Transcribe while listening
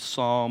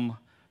Psalm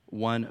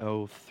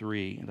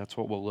 103. That's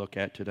what we'll look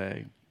at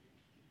today.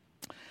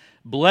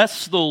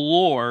 Bless the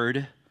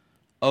Lord,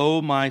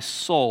 O my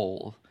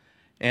soul,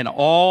 and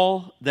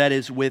all that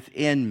is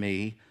within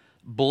me,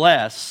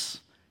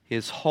 bless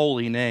his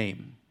holy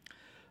name.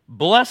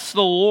 Bless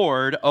the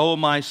Lord, O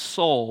my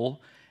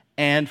soul,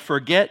 and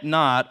forget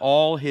not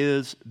all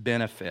his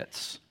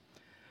benefits,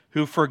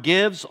 who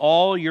forgives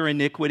all your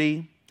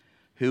iniquity,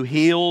 who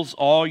heals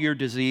all your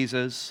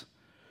diseases,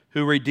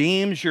 who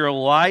redeems your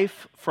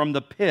life from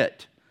the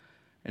pit,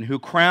 and who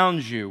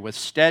crowns you with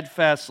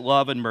steadfast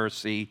love and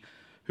mercy,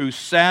 who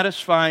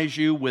satisfies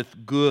you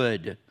with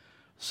good,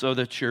 so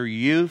that your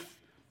youth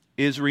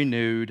is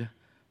renewed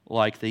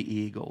like the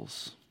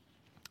eagles.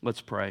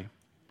 Let's pray.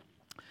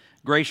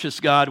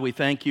 Gracious God, we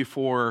thank you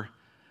for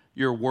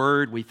your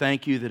word. We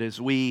thank you that as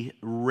we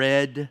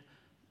read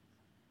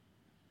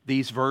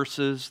these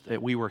verses,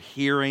 that we were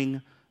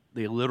hearing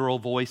the literal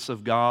voice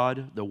of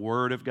God, the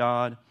word of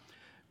God.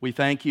 We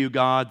thank you,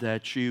 God,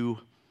 that you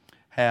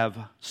have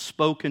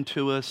spoken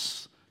to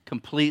us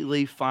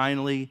completely,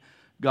 finally,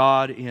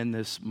 God, in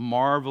this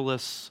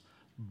marvelous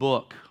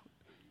book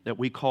that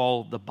we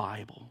call the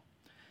Bible.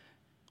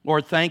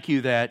 Lord, thank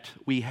you that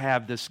we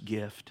have this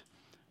gift.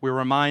 We're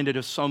reminded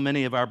of so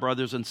many of our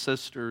brothers and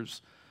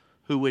sisters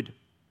who would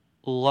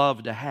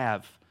love to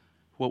have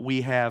what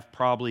we have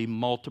probably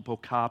multiple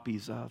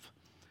copies of.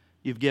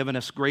 You've given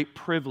us great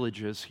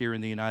privileges here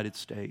in the United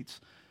States.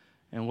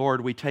 And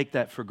Lord, we take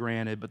that for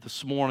granted, but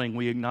this morning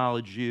we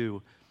acknowledge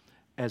you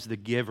as the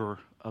giver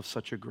of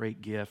such a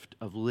great gift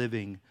of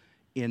living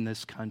in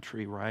this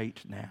country right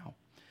now.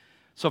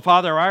 So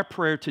Father, our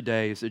prayer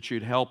today is that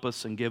you'd help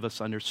us and give us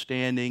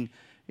understanding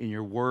in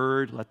your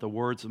word. Let the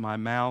words of my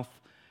mouth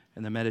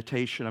and the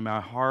meditation of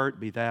my heart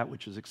be that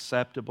which is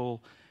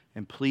acceptable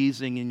and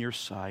pleasing in your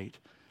sight.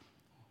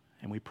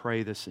 And we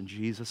pray this in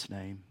Jesus'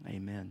 name.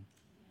 Amen.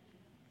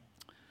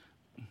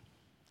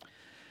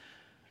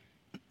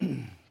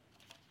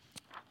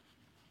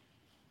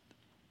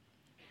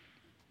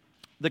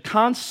 The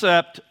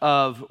concept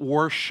of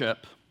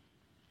worship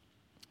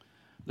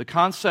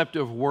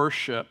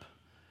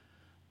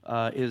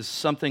is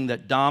something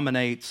that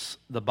dominates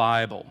the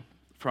Bible.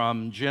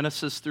 From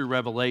Genesis through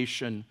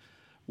Revelation,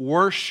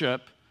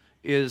 worship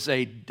is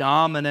a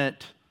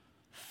dominant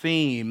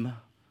theme.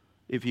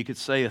 If you could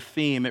say a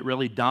theme, it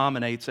really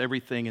dominates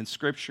everything in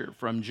Scripture.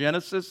 From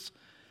Genesis,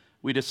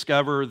 we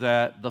discover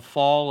that the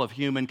fall of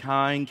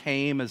humankind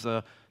came as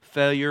a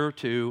failure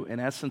to, in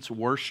essence,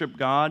 worship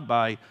God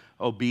by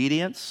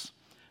obedience.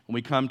 When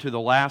we come to the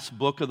last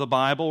book of the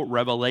Bible,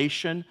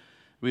 Revelation,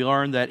 we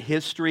learn that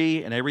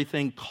history and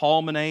everything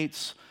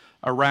culminates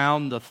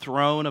around the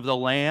throne of the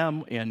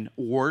Lamb in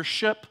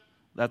worship.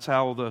 That's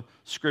how the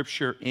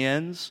Scripture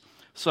ends.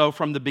 So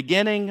from the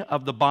beginning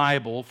of the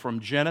Bible, from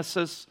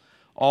Genesis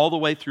all the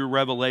way through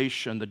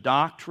Revelation, the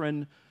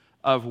doctrine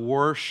of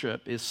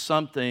worship is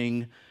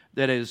something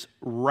that is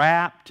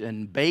wrapped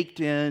and baked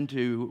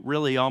into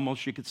really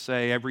almost, you could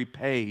say, every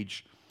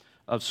page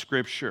of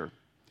Scripture.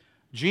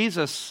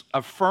 Jesus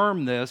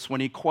affirmed this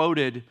when he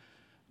quoted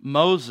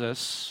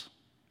Moses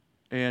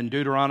in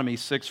Deuteronomy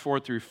 6, 4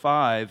 through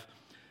 5,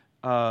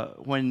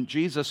 when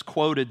Jesus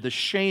quoted the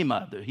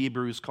Shema, the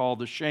Hebrews call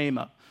the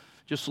Shema.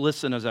 Just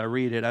listen as I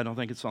read it. I don't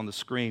think it's on the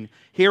screen.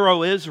 Hear,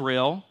 O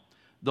Israel,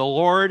 the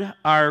Lord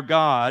our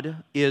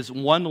God is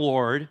one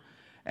Lord,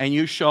 and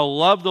you shall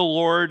love the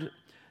Lord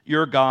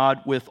your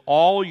God with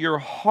all your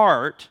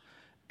heart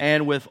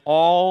and with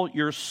all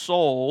your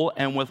soul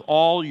and with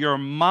all your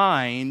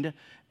mind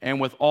and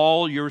with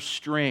all your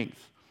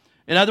strength.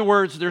 In other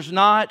words, there's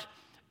not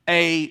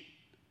a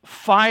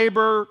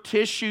fiber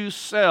tissue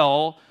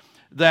cell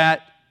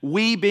that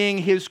we, being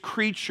his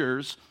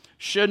creatures,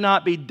 should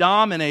not be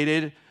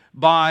dominated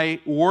by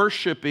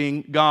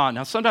worshiping God.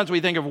 Now, sometimes we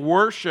think of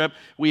worship,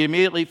 we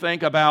immediately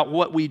think about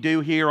what we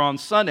do here on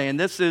Sunday, and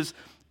this is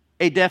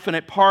a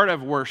definite part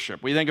of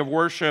worship. We think of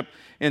worship,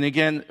 and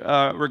again,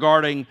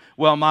 regarding,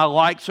 well, my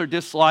likes or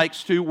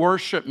dislikes to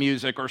worship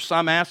music or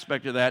some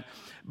aspect of that.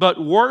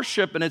 But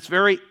worship, in its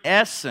very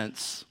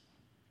essence,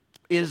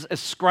 is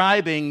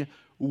ascribing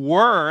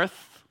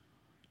worth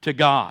to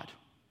God.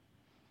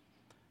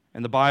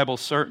 And the Bible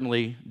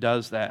certainly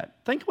does that.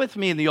 Think with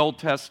me in the Old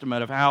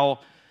Testament of how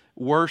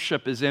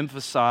worship is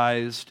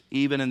emphasized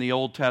even in the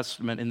Old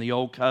Testament, in the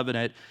Old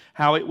Covenant,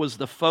 how it was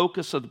the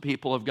focus of the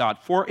people of God.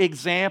 For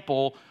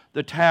example,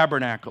 the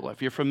tabernacle.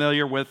 If you're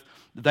familiar with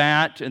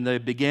that in the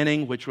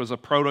beginning, which was a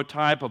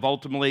prototype of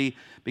ultimately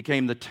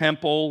became the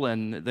temple,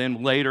 and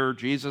then later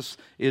Jesus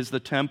is the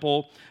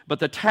temple. But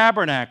the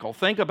tabernacle,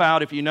 think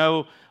about, if you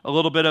know a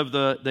little bit of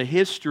the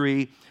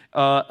history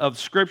of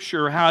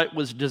Scripture, how it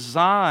was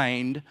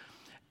designed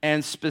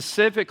and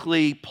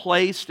specifically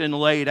placed and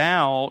laid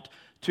out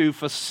to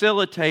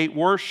facilitate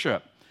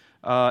worship.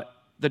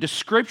 The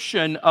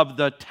description of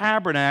the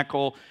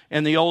tabernacle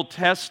in the Old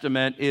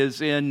Testament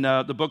is in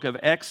the book of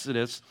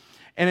Exodus.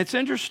 And it's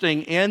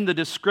interesting, in the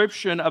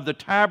description of the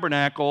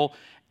tabernacle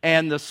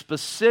and the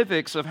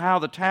specifics of how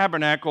the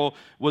tabernacle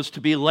was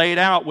to be laid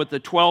out with the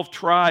 12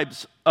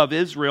 tribes of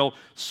Israel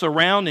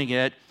surrounding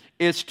it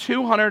is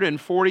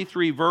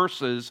 243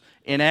 verses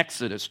in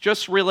Exodus,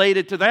 just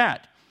related to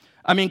that.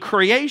 I mean,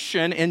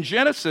 creation in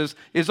Genesis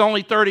is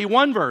only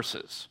 31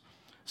 verses.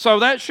 So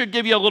that should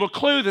give you a little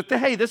clue that,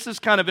 hey, this is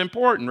kind of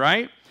important,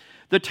 right?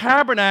 The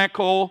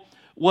tabernacle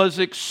was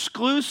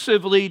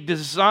exclusively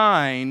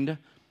designed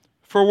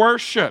for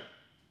worship,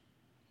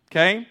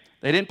 okay?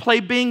 They didn't play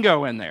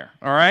bingo in there,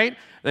 all right?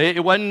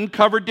 It wasn't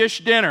covered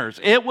dish dinners.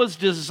 It was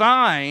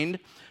designed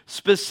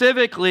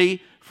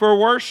specifically for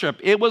worship.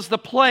 It was the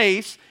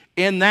place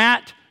in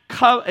that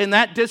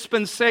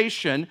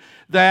dispensation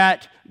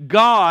that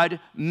God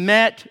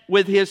met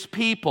with his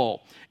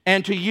people.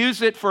 And to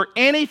use it for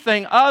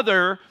anything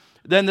other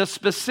than the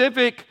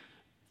specific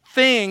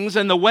things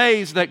and the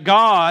ways that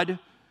God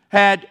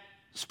had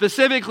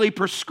specifically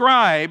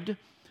prescribed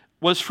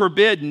was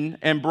forbidden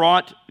and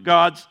brought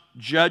God's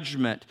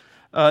judgment.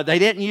 They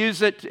didn't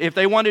use it if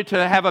they wanted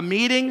to have a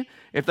meeting,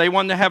 if they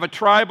wanted to have a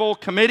tribal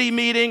committee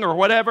meeting or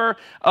whatever,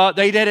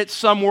 they did it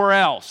somewhere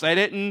else. They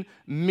didn't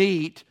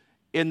meet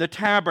in the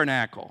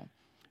tabernacle.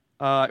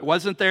 It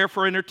wasn't there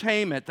for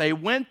entertainment. They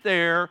went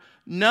there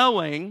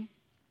knowing,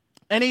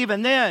 and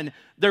even then,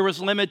 there was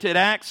limited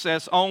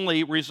access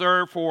only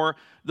reserved for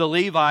the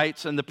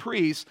Levites and the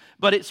priests,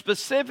 but it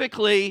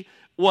specifically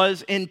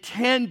was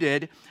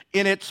intended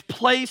in its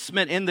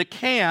placement in the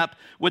camp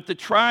with the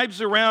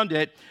tribes around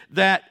it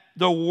that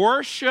the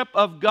worship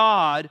of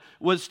God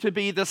was to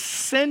be the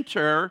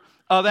center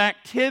of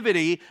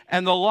activity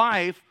and the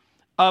life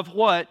of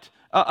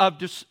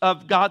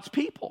of God's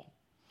people.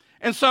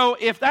 And so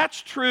if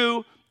that's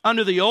true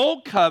under the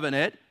old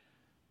covenant,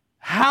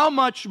 how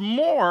much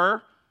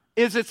more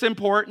is its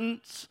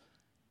importance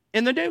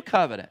in the new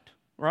covenant,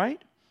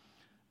 right?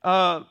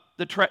 The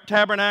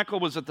tabernacle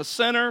was at the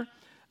center.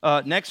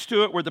 Next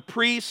to it were the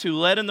priests who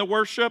led in the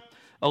worship.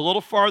 A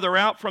little farther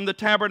out from the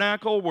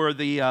tabernacle were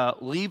the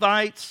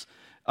Levites.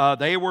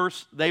 They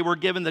were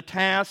given the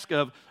task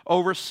of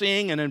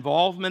overseeing and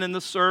involvement in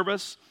the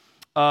service.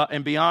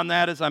 And beyond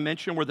that, as I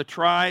mentioned, were the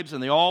tribes,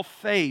 and they all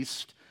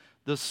faced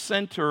the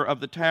center of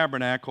the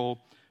tabernacle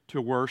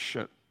to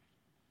worship.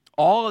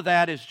 All of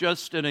that is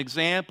just an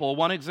example,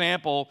 one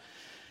example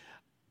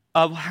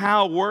of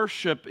how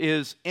worship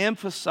is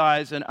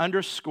emphasized and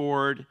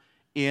underscored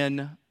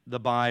in the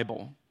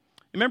Bible.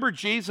 Remember,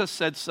 Jesus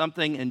said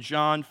something in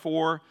John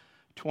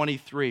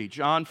 4:23.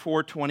 John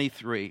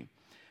 4:23.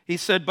 He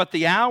said, "But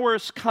the hour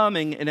is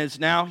coming and is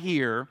now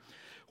here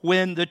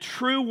when the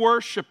true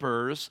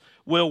worshipers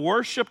will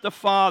worship the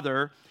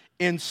Father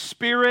in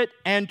spirit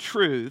and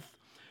truth,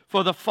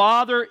 for the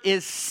Father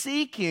is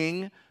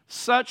seeking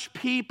such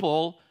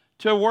people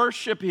to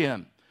worship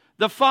him."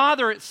 The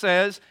Father, it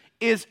says,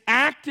 is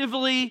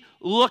actively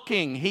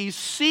looking. He's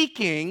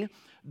seeking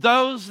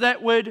those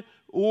that would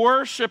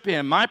worship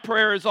him. My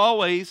prayer is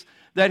always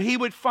that he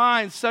would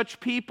find such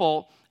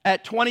people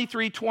at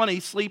 2320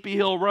 Sleepy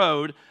Hill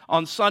Road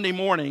on Sunday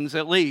mornings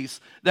at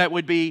least that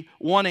would be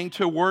wanting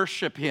to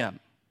worship him.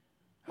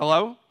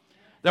 Hello?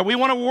 That we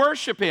want to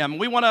worship him.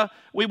 We want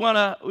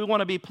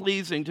to be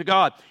pleasing to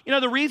God. You know,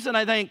 the reason,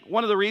 I think,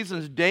 one of the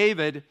reasons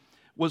David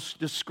was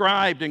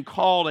described and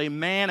called a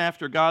man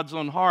after God's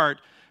own heart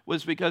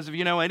was because if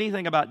you know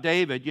anything about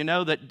David, you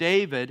know that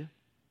David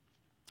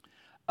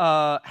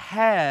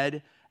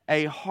had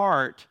a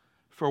heart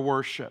for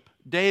worship.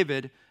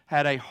 David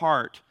had a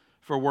heart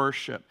for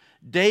worship.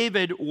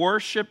 David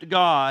worshiped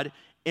God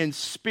in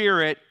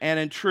spirit and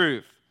in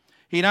truth.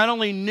 He not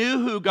only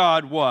knew who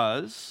God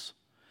was,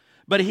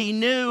 but he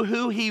knew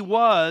who he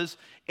was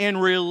in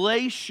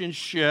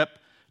relationship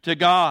to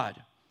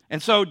God.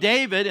 And so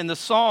David in the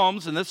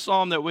Psalms, in this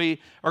psalm that we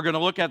are going to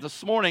look at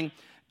this morning,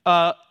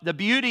 the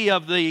beauty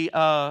of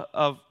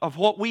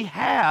what we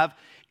have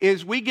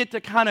is we get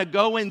to kind of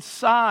go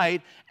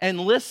inside and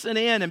listen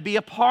in and be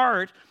a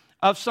part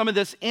of some of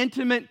this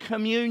intimate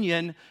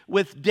communion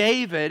with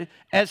David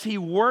as he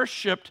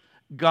worshiped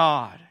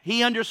God.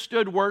 He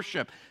understood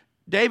worship.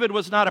 David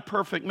was not a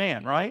perfect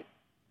man, right?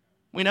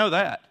 We know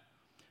that.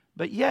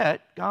 But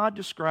yet, God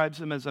describes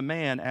him as a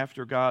man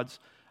after God's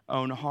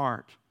own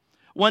heart.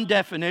 One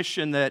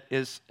definition that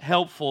is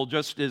helpful,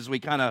 just as we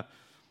kind of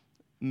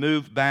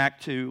move back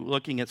to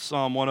looking at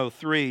Psalm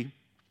 103,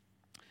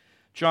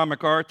 John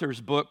MacArthur's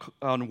book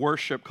on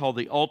worship called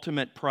The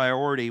Ultimate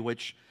Priority,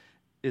 which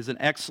is an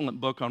excellent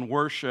book on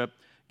worship,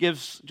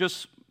 gives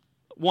just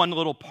one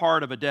little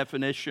part of a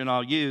definition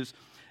I'll use.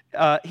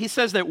 He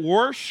says that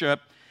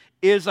worship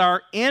is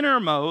our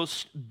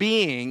innermost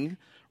being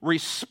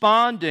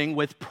responding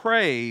with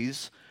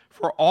praise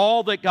for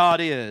all that God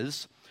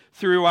is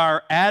through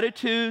our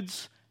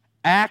attitudes,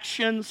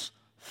 actions,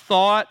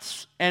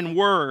 thoughts, and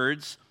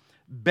words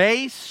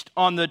based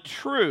on the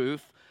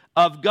truth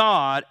of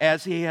God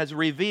as he has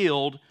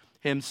revealed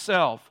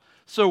himself.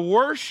 So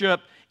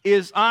worship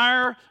is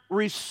our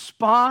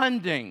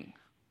responding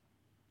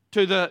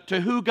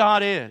to who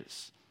God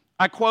is.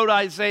 I quote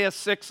Isaiah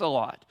 6 a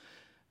lot.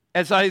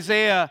 As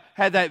Isaiah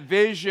had that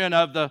vision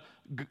of the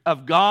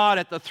God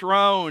at the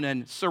throne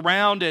and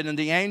surrounded, and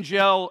the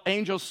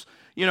angels,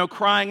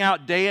 crying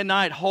out day and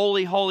night,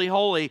 holy, holy,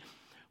 holy.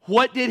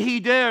 What did he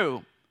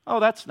do? Oh,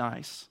 that's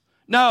nice.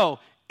 No,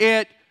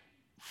 it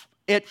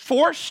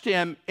forced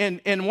him,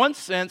 in one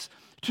sense,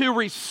 to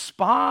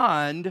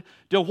respond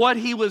to what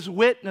he was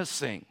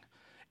witnessing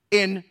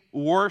in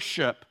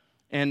worship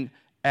and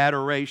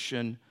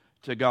adoration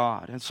to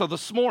God. And so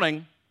this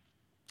morning,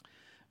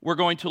 we're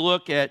going to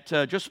look at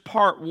just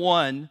part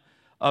one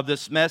of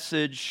this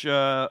message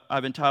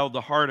I've entitled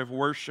The Heart of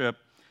Worship,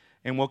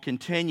 and we'll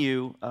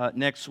continue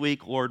next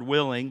week, Lord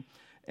willing,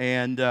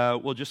 and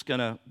we're just going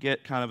to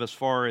get kind of as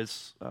far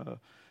as,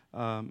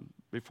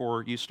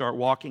 before you start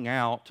walking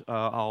out,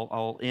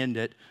 I'll end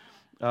it.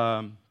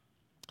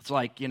 It's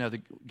like,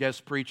 the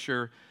guest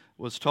preacher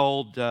was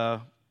told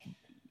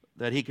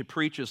that he could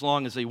preach as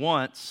long as he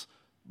wants,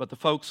 but the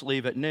folks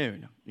leave at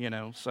noon,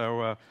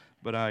 so...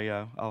 But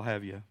I'll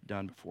have you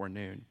done before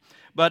noon.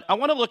 But I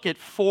want to look at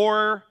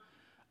 4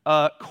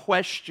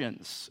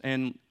 questions,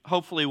 and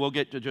hopefully we'll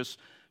get to just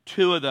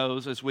 2 of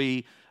those as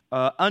we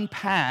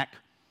unpack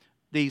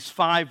these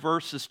 5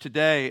 verses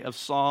today of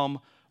Psalm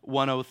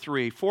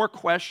 103. 4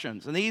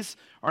 questions, and these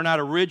are not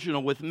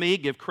original with me.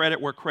 Give credit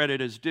where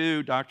credit is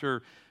due.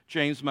 Dr.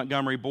 James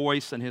Montgomery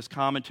Boyce, in his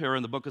commentary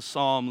on the book of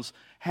Psalms,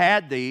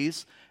 had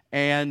these,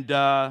 and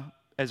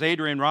as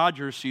Adrian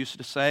Rogers used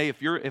to say,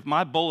 if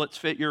my bullets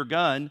fit your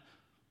gun,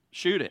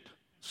 shoot it.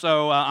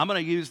 So I'm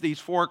going to use these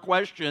 4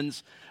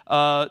 questions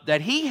that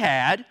he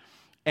had,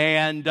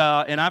 and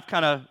I've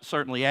kind of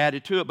certainly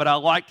added to it, but I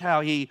liked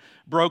how he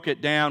broke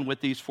it down with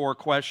these 4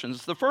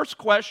 questions. The first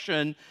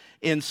question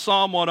in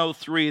Psalm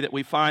 103 that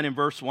we find in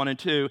verse 1 and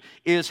 2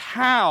 is,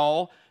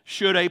 how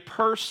should a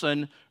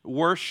person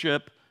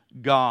worship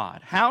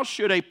God? How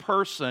should a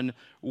person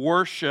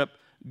worship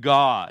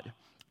God?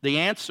 The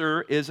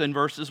answer is in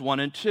verses 1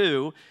 and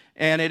 2,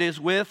 and it is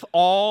with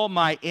all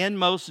my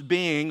inmost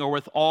being, or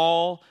with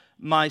all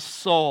my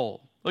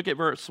soul. Look at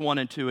verse 1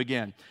 and 2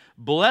 again.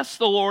 Bless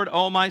the Lord,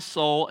 O my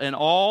soul, and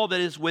all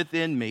that is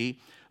within me.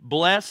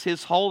 Bless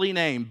his holy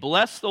name.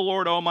 Bless the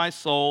Lord, O my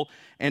soul,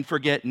 and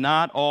forget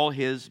not all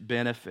his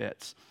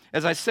benefits.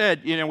 As I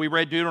said, we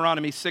read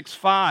Deuteronomy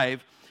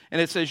 6:5,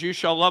 and it says, you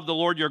shall love the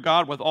Lord your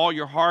God with all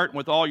your heart, and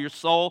with all your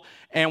soul,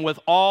 and with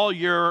all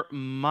your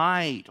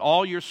might,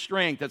 all your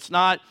strength. It's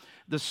not...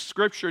 The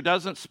Scripture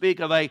doesn't speak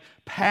of a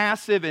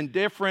passive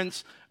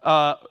indifference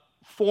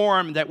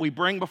form that we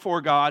bring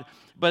before God,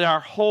 but our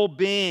whole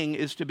being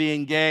is to be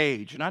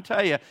engaged. And I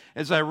tell you,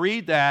 as I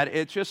read that,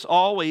 it's just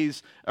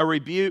always a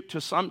rebuke to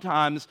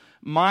sometimes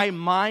my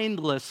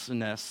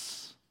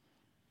mindlessness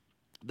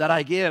that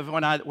I give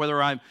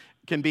whether I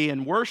can be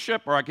in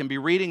worship, or I can be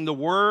reading the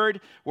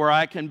Word, where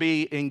I can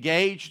be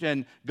engaged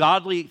in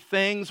godly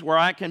things, where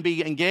I can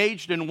be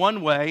engaged in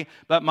one way,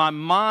 but my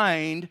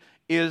mind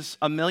is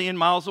a million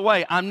miles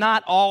away. I'm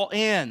not all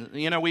in.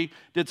 We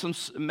did some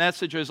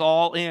messages,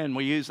 all in.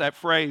 We use that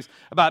phrase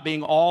about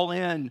being all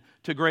in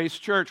to Grace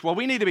Church. Well,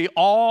 we need to be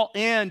all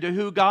in to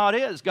who God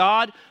is.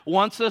 God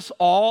wants us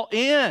all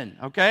in,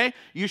 okay?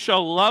 You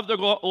shall love the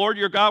Lord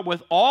your God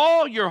with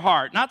all your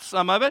heart, not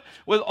some of it,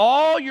 with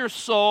all your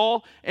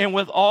soul and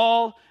with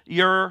all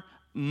your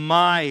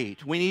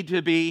might. We need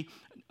to be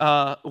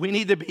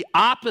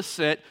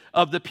opposite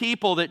of the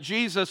people that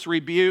Jesus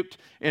rebuked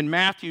in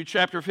Matthew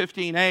chapter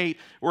 15:8,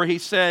 where he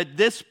said,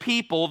 this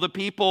people, the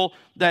people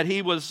that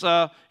he was,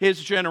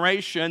 his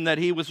generation that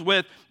he was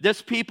with,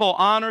 this people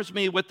honors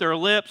me with their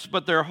lips,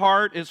 but their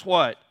heart is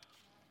what?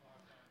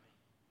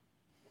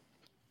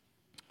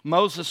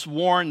 Moses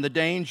warned the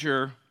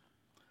danger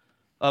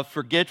of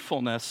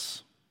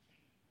forgetfulness,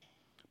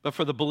 but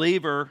for the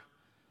believer,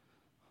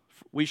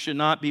 we should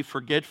not be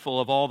forgetful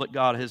of all that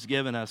God has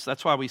given us.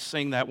 That's why we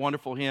sing that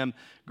wonderful hymn,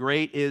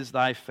 Great is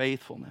Thy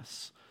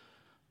Faithfulness.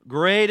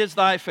 Great is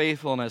Thy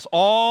faithfulness.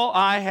 All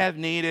I have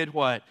needed,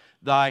 what?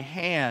 Thy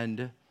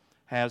hand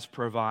has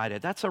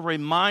provided. That's a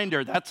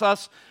reminder. That's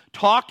us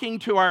talking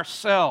to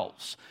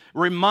ourselves,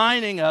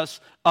 reminding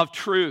us of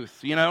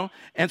truth,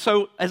 And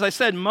so, as I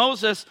said,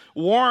 Moses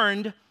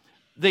warned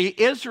the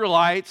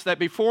Israelites that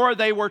before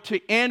they were to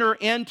enter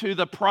into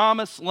the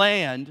promised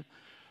land,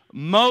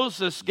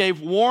 Moses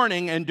gave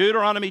warning in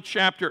Deuteronomy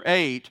chapter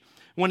 8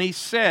 when he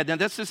said, and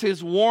this is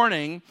his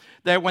warning,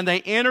 that when they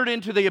entered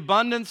into the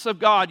abundance of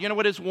God, you know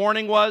what his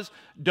warning was?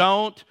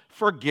 Don't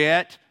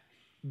forget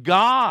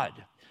God.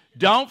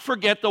 Don't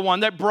forget the one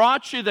that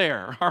brought you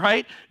there, all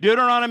right?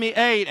 Deuteronomy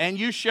 8, and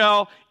you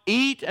shall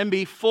eat and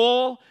be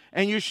full,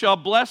 and you shall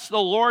bless the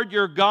Lord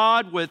your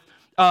God with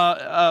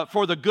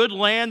for the good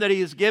land that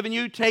he has given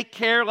you. Take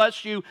care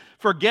lest you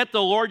forget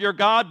the Lord your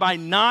God by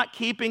not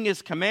keeping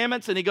his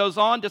commandments. And he goes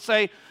on to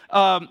say,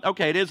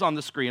 okay, it is on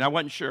the screen. I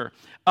wasn't sure.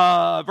 Where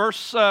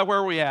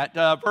are we at?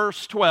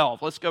 Verse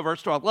 12. Let's go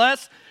verse 12.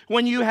 Lest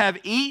when you have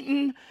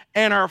eaten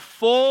and are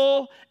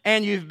full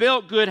and you've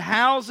built good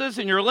houses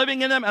and you're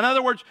living in them. In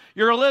other words,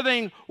 you're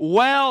living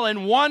well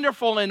and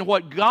wonderful in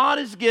what God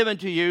has given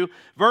to you.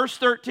 Verse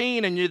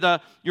 13, and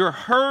your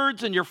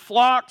herds and your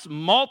flocks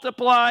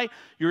multiply,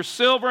 your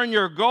silver and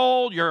your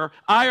gold, your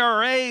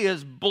IRA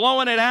is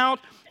blowing it out.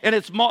 And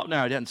no,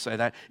 I didn't say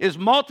that. Is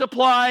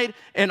multiplied,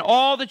 and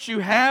all that you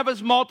have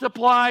is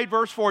multiplied.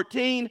 Verse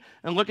 14,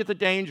 and look at the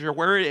danger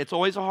where it's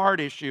always a heart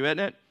issue, isn't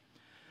it?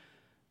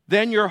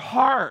 Then your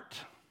heart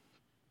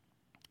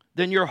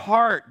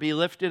be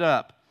lifted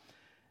up,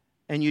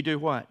 and you do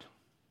what?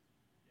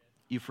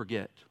 You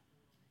forget.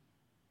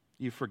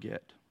 You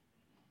forget.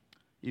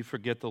 You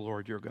forget the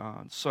Lord your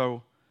God.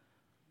 So,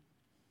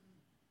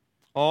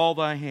 all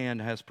thy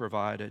hand has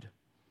provided.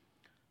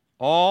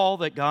 All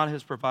that God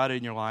has provided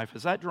in your life,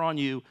 has that drawn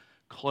you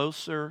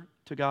closer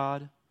to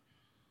God,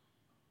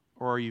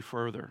 or are you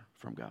further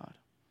from God?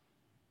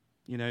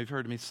 You know, you've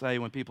heard me say,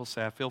 when people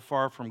say, I feel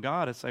far from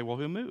God, I say, well,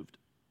 who moved?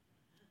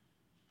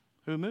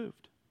 Who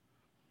moved?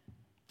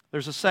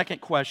 There's a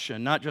second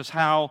question, not just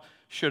how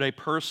should a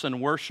person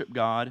worship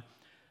God,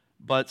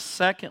 but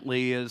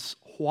secondly is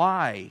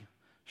why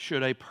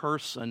should a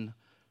person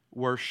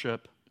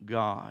worship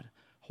God?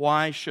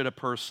 Why should a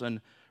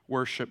person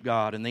worship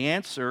God? And the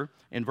answer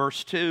in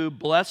verse 2,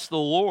 bless the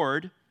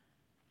Lord.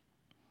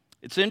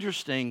 It's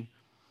interesting,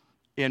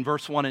 in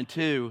verse 1 and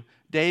 2,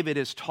 David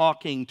is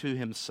talking to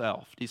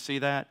himself. Do you see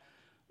that?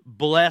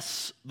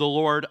 Bless the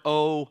Lord,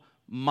 O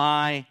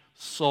my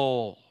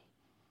soul.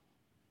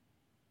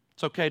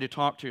 It's okay to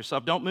talk to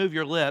yourself. Don't move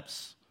your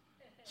lips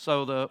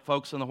so the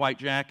folks in the white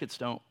jackets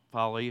don't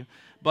follow you.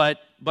 But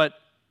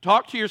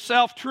talk to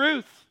yourself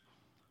truth.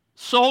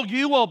 Soul,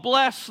 you will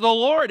bless the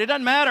Lord. It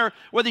doesn't matter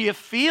whether you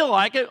feel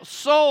like it.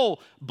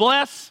 Soul,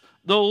 bless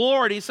the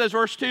Lord. He says,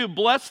 verse 2,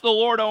 bless the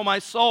Lord, O my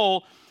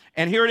soul.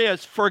 And here it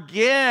is,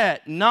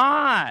 forget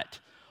not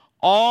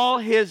all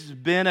his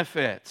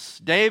benefits.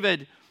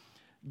 David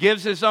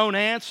gives his own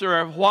answer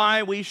of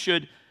why we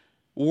should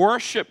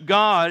worship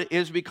God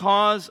is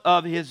because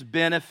of his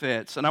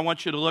benefits. And I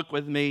want you to look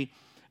with me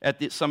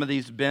at some of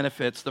these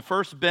benefits. The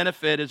first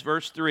benefit is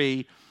verse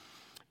 3,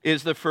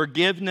 is the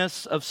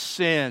forgiveness of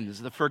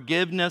sins. The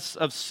forgiveness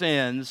of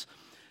sins.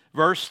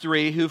 Verse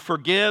 3, who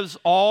forgives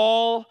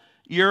all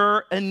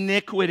your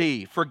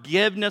iniquity.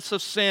 Forgiveness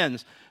of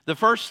sins. The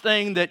first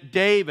thing that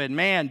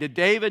did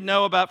David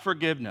know about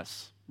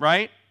forgiveness,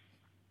 right?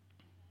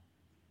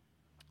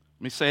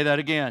 Let me say that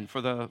again for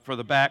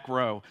the back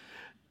row.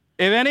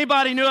 If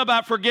anybody knew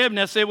about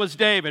forgiveness, it was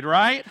David,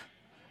 right?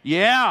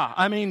 Yeah,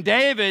 I mean,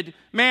 David,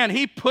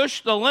 he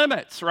pushed the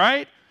limits,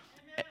 right?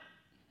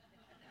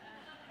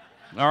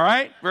 All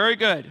right, very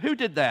good. Who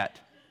did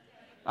that?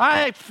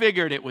 I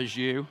figured it was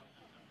you.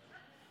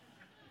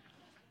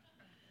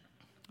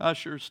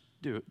 Ushers,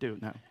 do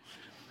it now.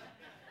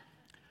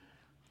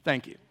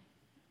 Thank you.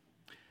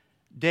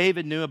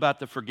 David knew about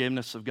the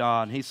forgiveness of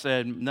God. He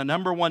said the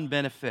number one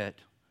benefit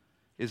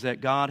is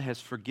that God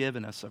has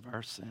forgiven us of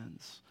our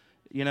sins.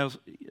 You know,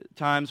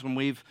 times when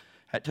we've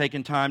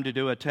taken time to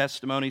do a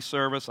testimony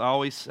service, I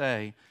always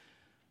say,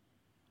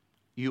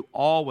 you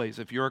always,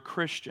 if you're a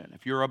Christian,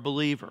 if you're a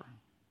believer,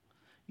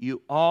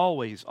 you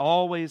always,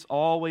 always,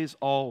 always,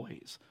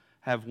 always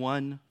have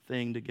one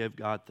thing to give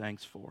God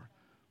thanks for.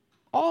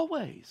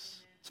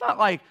 Always. It's not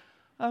like,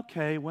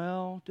 okay,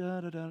 well,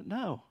 da-da-da.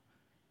 No,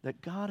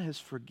 that God has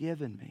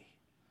forgiven me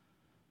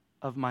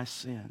of my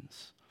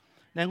sins.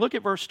 Now look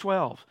at verse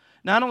 12.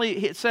 Not only,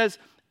 he says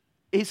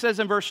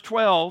in verse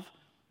 12,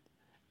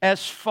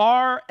 as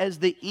far as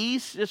the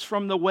east is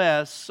from the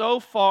west, so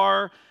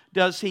far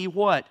does he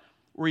what?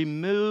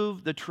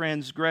 Remove the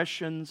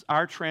transgressions,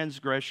 our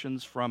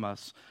transgressions from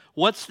us.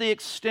 What's the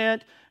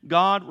extent?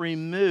 God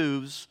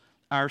removes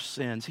our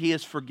sins. He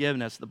has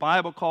forgiven us. The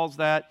Bible calls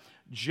that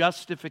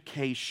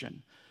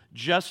justification.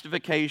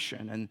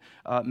 Justification.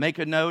 And make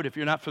a note, if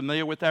you're not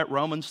familiar with that,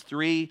 Romans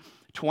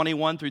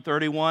 3:21 through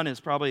 31 is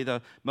probably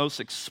the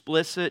most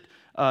explicit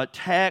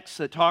text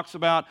that talks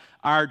about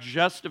our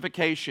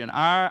justification,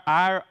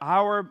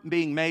 our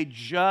being made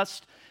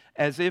just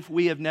as if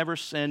we have never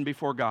sinned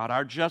before God.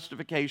 Our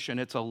justification,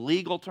 it's a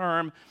legal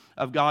term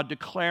of God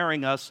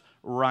declaring us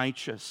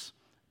righteous.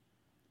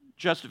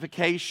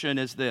 Justification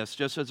is this,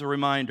 just as a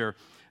reminder.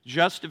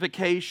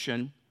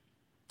 Justification,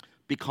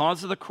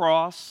 because of the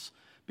cross,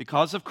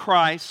 because of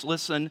Christ,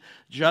 listen,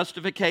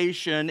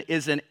 justification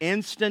is an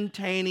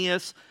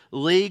instantaneous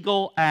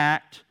legal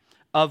act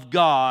of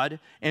God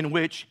in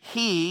which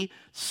He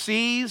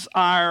sees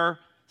our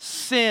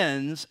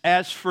sins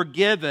as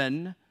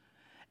forgiven,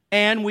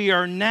 and we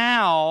are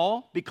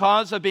now,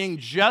 because of being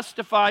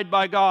justified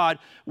by God,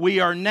 we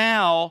are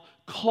now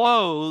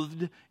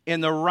clothed in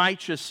the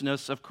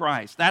righteousness of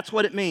Christ. That's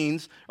what it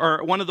means,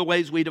 or one of the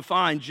ways we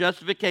define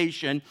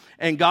justification.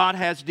 And God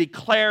has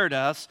declared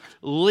us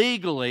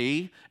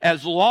legally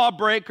as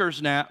lawbreakers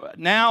now.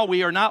 Now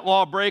we are not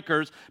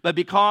lawbreakers, but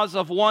because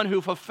of one who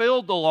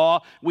fulfilled the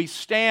law, we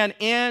stand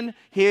in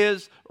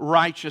his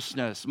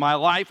righteousness. My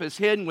life is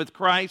hidden with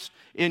Christ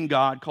in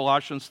God,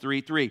 Colossians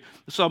 3:3.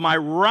 So my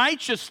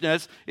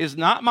righteousness is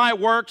not my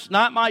works,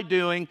 not my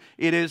doing.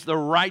 It is the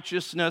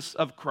righteousness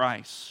of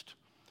Christ.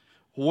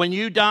 When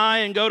you die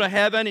and go to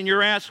heaven and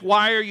you're asked,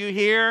 why are you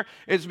here?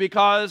 It's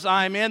because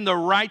I'm in the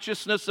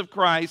righteousness of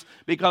Christ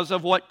because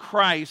of what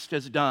Christ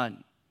has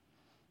done.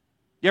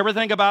 You ever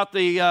think about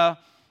the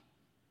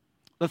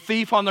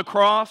thief on the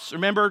cross?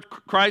 Remember,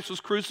 Christ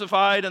was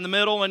crucified in the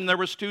middle and there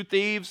was two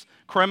thieves,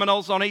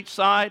 criminals on each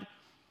side.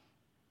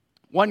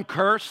 One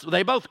cursed,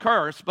 they both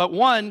cursed, but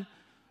one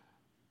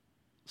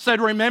said,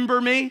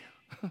 remember me?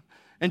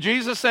 And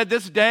Jesus said,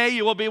 this day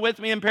you will be with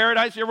me in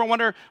paradise. You ever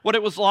wonder what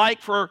it was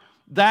like for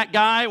that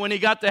guy when he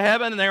got to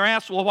heaven and they were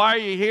asked, well, why are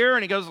you here?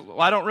 And he goes, well,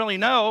 I don't really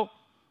know.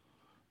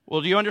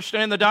 Well, do you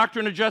understand the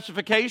doctrine of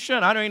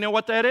justification? I don't even know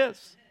what that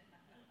is.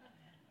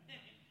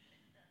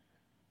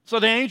 So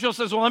the angel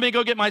says, well, let me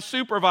go get my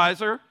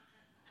supervisor.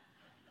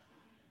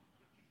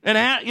 And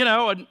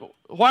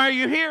why are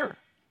you here?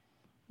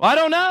 Well, I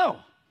don't know.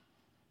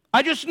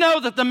 I just know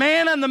that the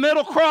man on the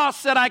middle cross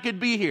said I could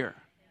be here.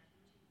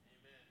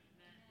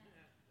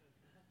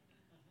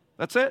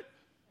 That's it.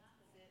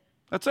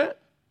 That's it.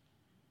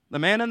 The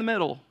man in the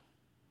middle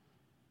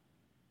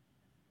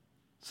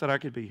said I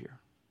could be here.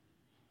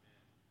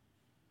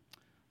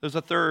 There's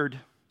a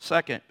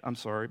second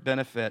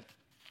benefit.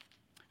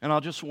 And I'll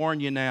just warn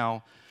you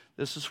now,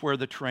 this is where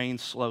the train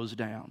slows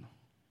down.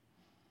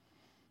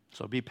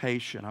 So be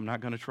patient. I'm not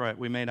going to try it.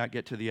 We may not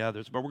get to the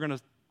others, but we're going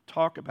to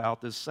talk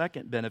about this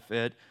second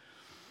benefit,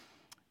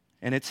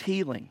 and it's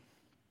healing.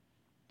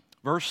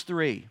 Verse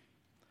 3,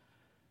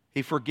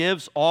 he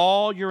forgives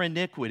all your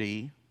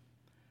iniquity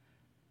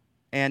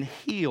and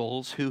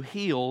who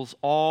heals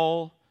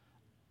all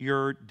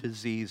your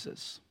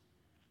diseases.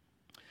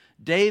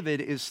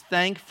 David is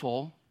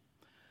thankful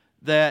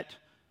that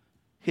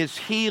his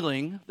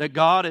healing, that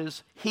God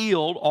has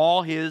healed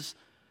all his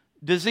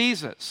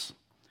diseases.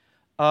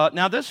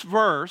 Now this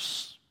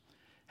verse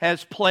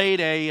has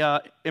played an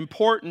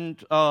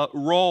important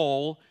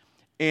role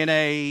in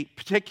a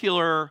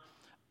particular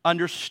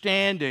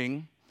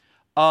understanding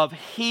of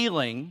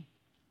healing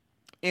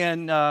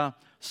in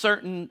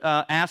certain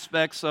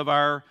aspects of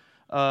our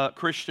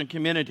Christian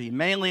community,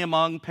 mainly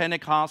among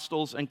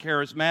Pentecostals and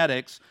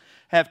Charismatics,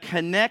 have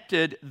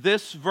connected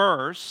this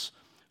verse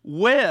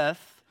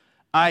with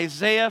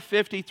Isaiah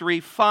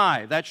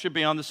 53:5. That should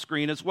be on the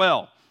screen as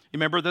well. You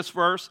remember this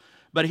verse?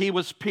 But he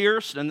was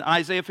pierced, and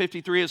Isaiah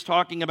 53 is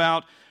talking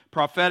about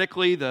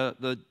prophetically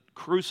the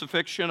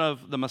crucifixion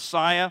of the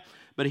Messiah.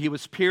 But he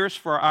was pierced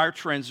for our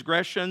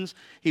transgressions.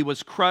 He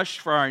was crushed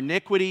for our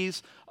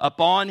iniquities.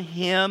 Upon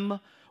him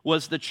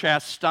was the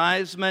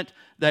chastisement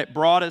that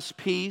brought us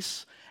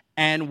peace,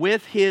 and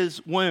with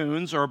his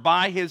wounds, or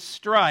by his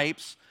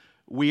stripes,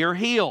 we are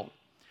healed.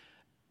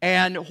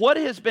 And what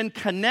has been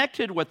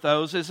connected with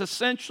those is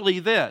essentially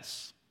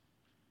this.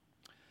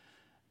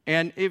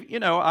 And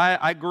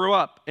I grew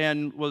up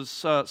and was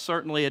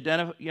certainly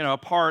a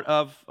part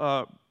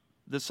of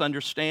this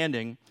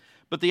understanding.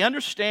 But the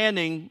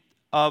understanding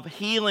of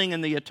healing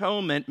and the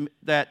atonement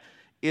that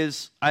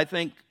is, I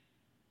think,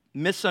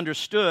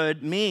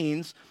 misunderstood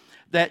means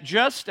that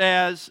just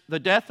as the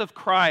death of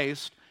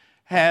Christ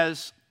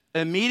has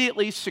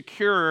immediately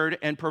secured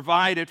and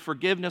provided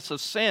forgiveness of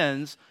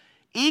sins,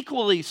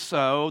 equally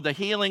so, the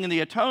healing and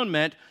the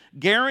atonement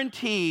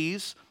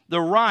guarantees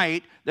the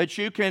right that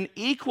you can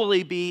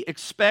equally be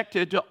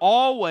expected to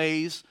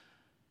always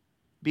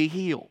be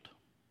healed.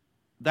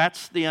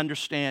 That's the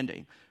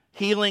understanding.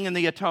 Healing and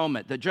the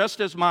atonement, that just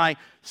as my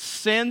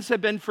sins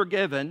have been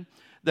forgiven,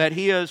 that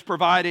he has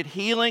provided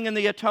healing in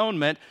the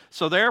atonement,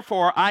 so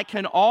therefore I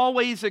can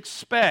always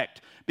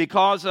expect,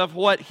 because of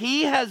what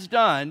he has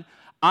done,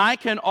 I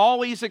can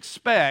always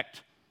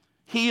expect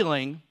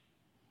healing.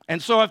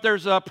 And so if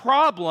there's a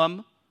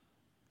problem,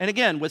 and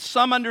again, with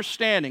some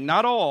understanding,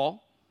 not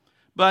all,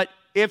 but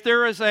if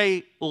there is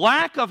a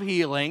lack of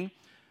healing,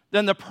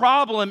 then the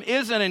problem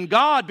isn't in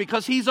God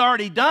because he's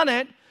already done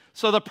it.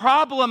 So the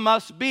problem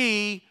must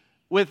be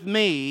with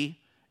me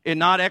in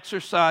not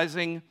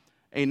exercising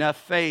enough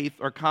faith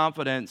or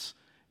confidence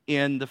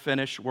in the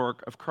finished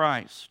work of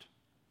Christ.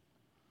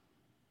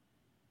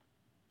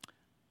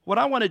 What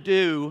I want to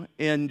do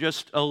in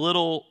just a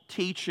little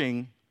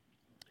teaching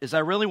is I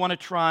really want to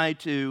try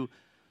to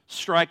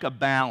strike a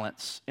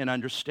balance in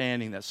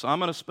understanding this. So I'm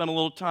going to spend a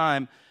little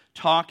time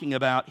talking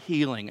about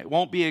healing. It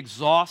won't be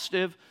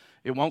exhaustive.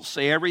 It won't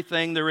say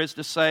everything there is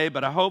to say,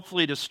 but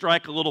hopefully to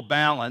strike a little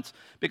balance,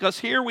 because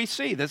here we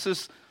see this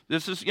is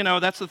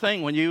that's the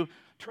thing when you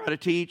try to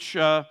teach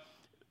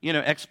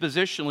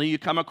expositionally, you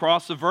come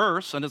across a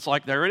verse and it's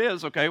like, there it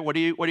is. Okay, what do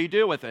you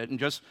do with it? And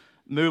just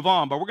move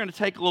on. But we're going to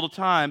take a little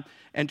time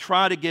and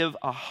try to give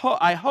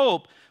I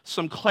hope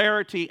some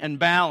clarity and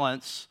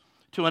balance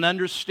to an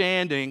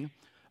understanding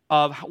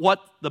of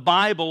what the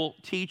Bible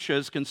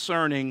teaches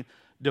concerning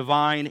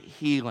divine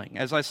healing.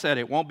 As I said,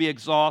 it won't be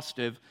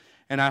exhaustive,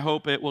 and I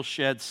hope it will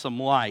shed some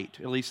light.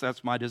 At least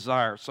that's my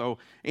desire. So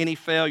any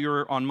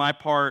failure on my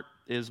part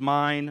is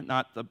mine,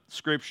 not the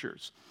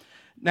Scriptures.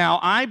 Now,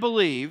 I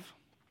believe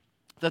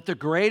that the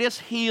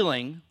greatest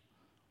healing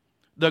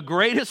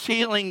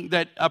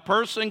that a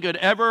person could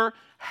ever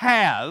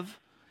have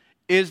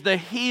is the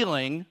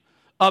healing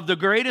of the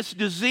greatest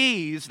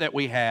disease that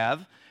we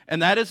have,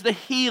 and that is the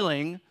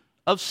healing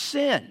of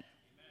sin.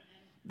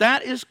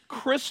 That is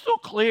crystal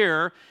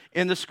clear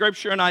in the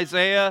Scripture in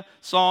Isaiah,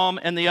 Psalm,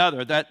 and the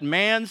other, that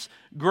man's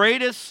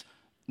greatest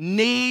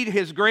need,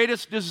 his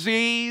greatest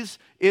disease,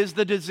 is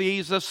the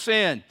disease of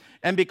sin.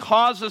 And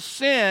because of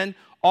sin,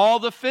 all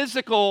the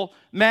physical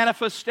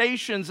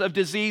manifestations of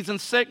disease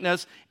and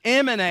sickness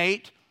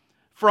emanate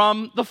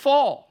from the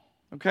fall.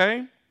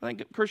 Okay? I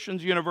think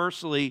Christians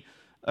universally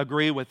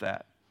agree with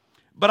that.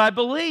 But I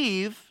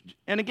believe,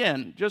 and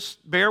again,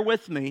 just bear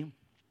with me,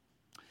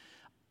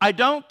 I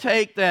don't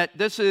take that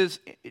this is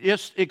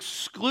just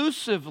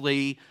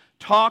exclusively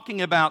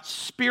talking about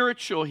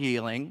spiritual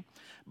healing,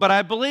 but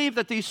I believe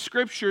that these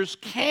scriptures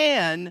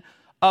can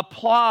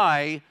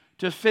apply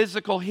to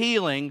physical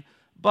healing,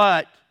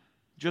 but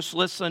just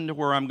listen to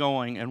where I'm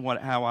going and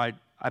how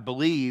I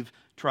believe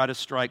try to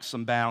strike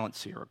some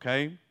balance here,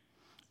 okay?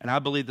 And I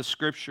believe the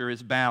Scripture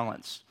is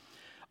balanced.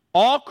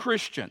 All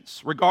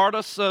Christians,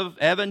 regardless of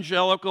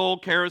evangelical,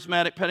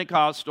 charismatic,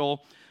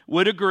 Pentecostal,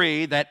 would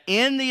agree that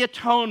in the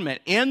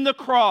atonement, in the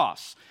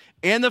cross,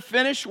 in the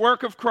finished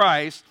work of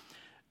Christ,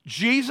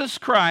 Jesus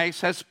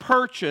Christ has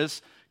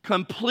purchased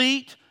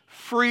complete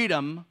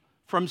freedom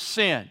from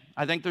sin.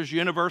 I think there's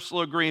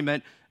universal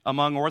agreement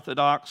among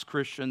Orthodox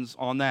Christians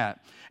on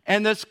that.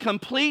 And this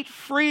complete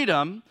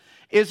freedom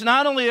is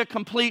not only a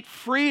complete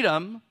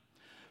freedom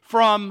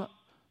from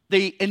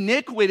the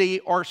iniquity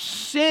or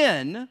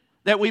sin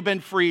that we've been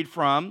freed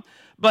from,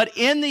 but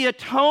in the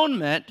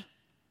atonement,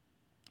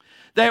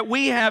 that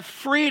we have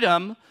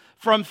freedom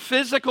from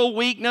physical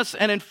weakness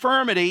and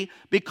infirmity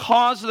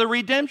because of the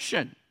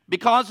redemption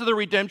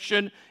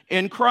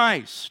in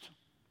Christ.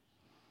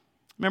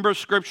 Remember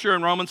Scripture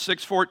in Romans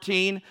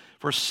 6:14,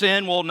 for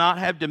sin will not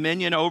have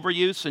dominion over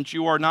you, since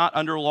you are not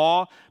under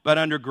law, but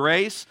under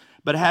grace.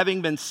 But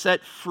having been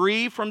set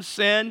free from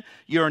sin,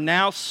 you are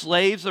now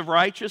slaves of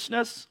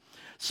righteousness.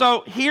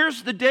 So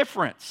here's the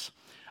difference.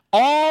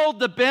 All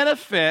the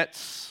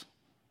benefits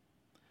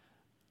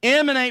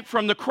emanate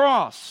from the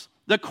cross.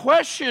 The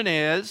question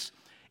is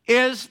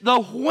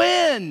the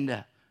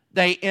when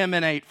they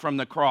emanate from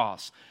the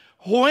cross.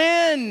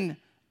 When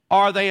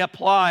are they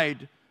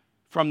applied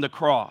from the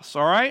cross,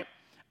 all right?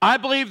 I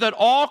believe that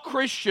all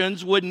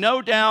Christians would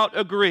no doubt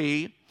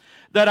agree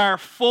that our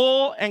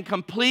full and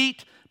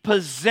complete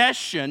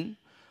possession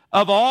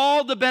of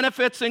all the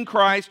benefits in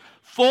Christ,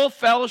 full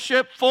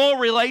fellowship, full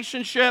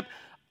relationship,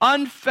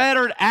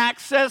 unfettered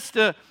access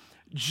to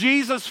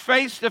Jesus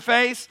face to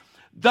face,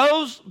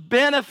 those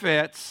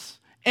benefits,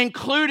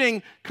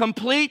 including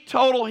complete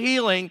total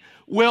healing,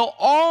 will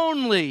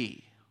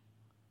only,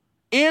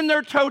 in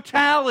their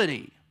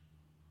totality,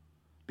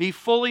 be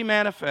fully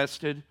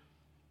manifested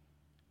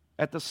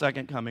at the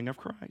second coming of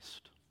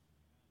Christ.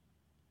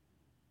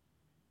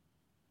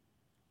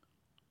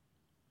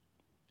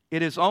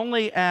 It is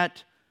only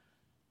at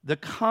the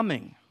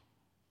coming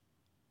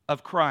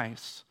of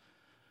Christ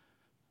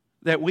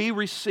that we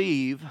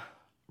receive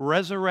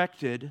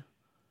resurrected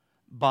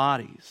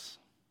bodies.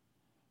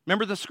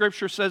 Remember the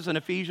Scripture says in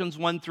Ephesians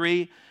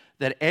 1:3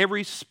 that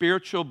every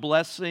spiritual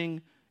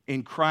blessing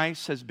in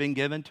Christ has been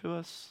given to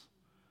us?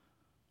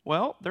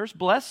 Well, there's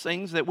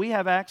blessings that we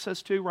have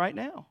access to right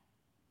now.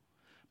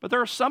 But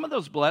there are some of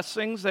those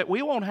blessings that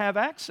we won't have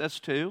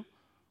access to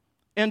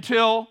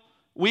until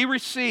we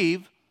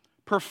receive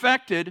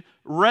perfected,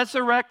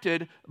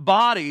 resurrected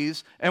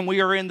bodies and we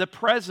are in the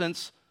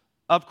presence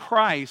of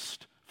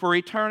Christ for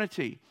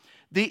eternity.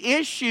 The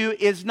issue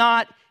is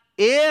not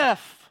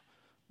if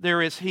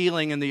there is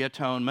healing in the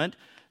atonement.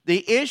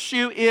 The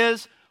issue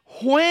is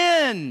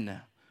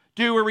when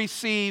do we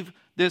receive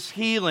this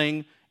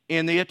healing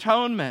in the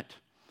atonement?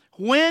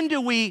 When do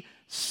we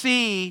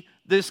see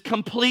this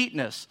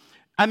completeness?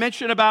 I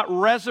mentioned about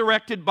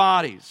resurrected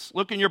bodies.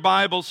 Look in your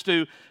Bibles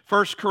to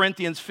 1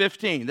 Corinthians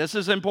 15. This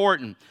is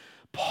important.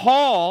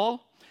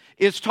 Paul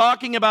is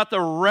talking about the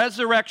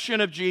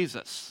resurrection of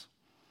Jesus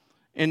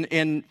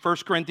in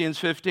 1 Corinthians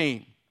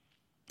 15.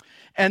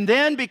 And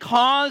then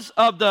because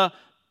of the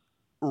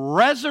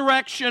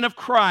resurrection of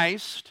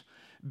Christ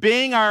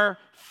being our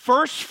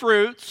first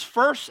fruits,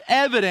 first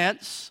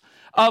evidence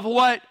of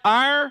what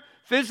our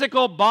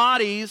physical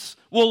bodies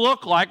will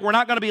look like. We're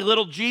not going to be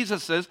little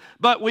Jesuses,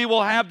 but we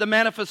will have the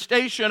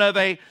manifestation of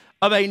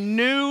a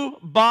new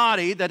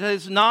body that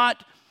is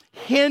not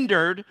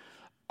hindered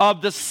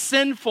of the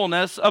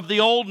sinfulness of the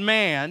old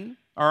man,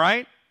 all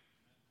right?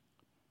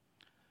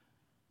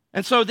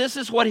 And so this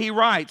is what he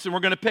writes, and we're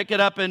going to pick it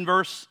up in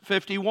verse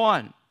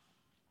 51,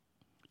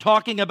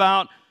 talking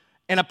about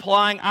and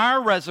applying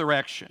our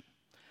resurrection.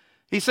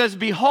 He says,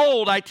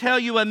 behold, I tell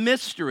you a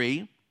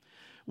mystery.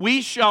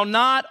 We shall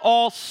not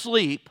all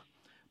sleep,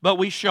 but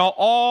we shall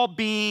all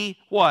be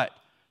what?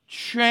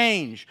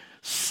 Changed.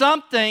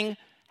 Something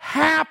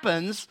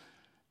happens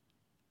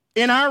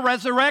in our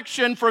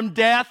resurrection from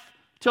death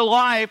to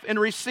life and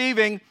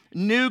receiving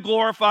new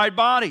glorified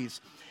bodies.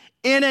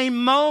 In a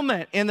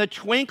moment, in the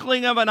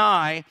twinkling of an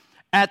eye,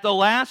 at the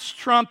last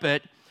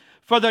trumpet,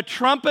 for the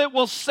trumpet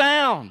will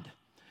sound,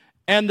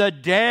 and the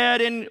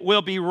dead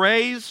will be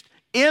raised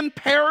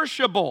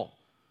imperishable.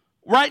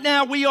 Right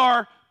now we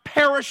are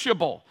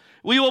perishable.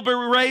 We will be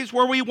raised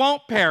where we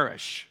won't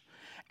perish,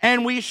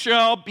 and we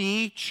shall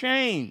be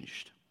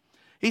changed.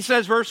 He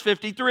says, verse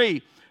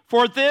 53,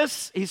 for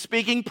this, he's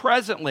speaking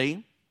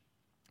presently,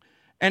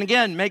 and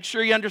again, make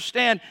sure you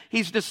understand,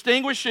 he's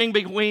distinguishing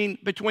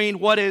between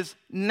what is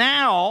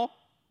now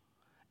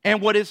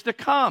and what is to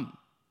come.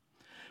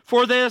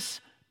 For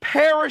this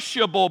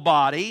perishable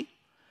body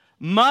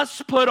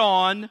must put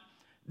on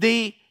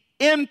the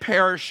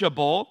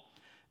imperishable,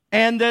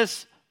 and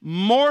this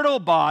mortal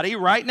body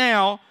right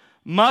now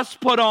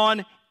must put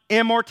on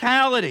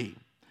immortality.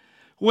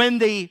 When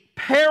the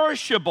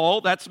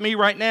perishable, that's me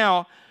right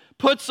now,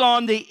 puts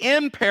on the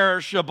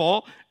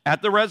imperishable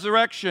at the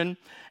resurrection,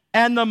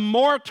 and the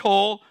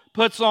mortal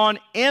puts on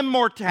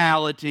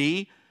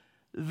immortality,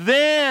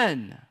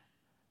 then,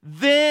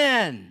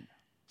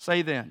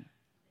 say then.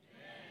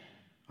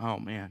 Oh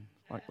man,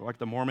 like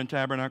the Mormon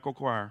Tabernacle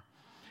Choir.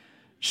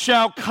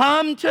 Shall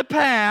come to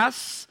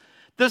pass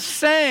the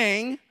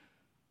saying,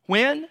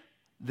 when?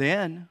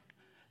 Then,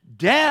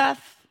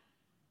 death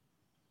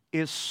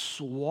is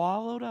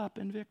swallowed up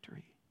in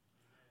victory.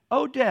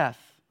 O death,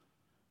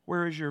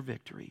 where is your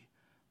victory?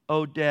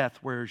 O death,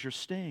 where is your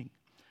sting?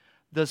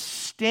 The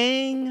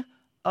sting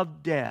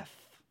of death.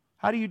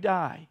 How do you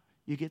die?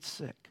 You get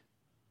sick.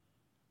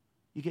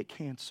 You get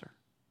cancer.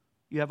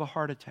 You have a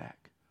heart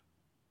attack.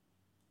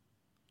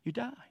 You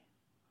die.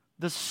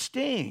 The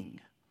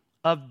sting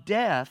of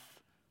death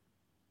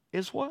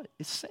is what?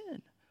 It's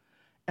sin.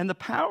 And the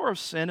power of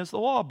sin is the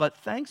law. But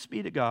thanks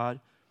be to God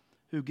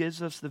who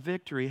gives us the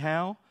victory.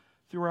 How?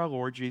 Through our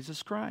Lord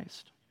Jesus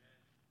Christ.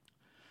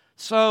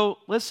 So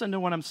listen to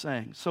what I'm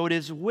saying. So it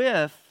is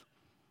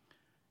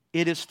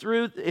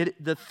through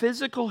the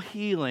physical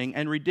healing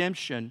and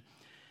redemption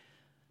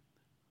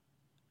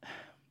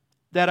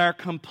that our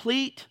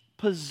complete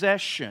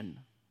possession,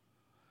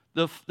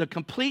 the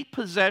complete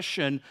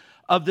possession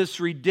of this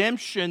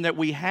redemption that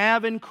we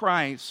have in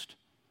Christ,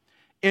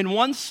 in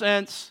one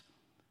sense,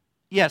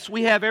 yes,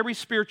 we have every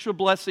spiritual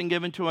blessing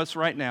given to us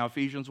right now,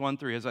 Ephesians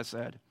 1:3, as I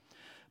said.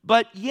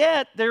 But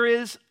yet there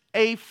is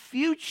a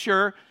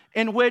future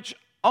in which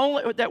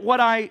only that what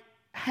I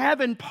have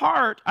in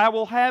part, I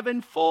will have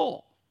in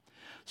full.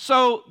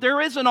 So there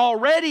is an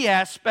already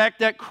aspect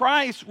that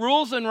Christ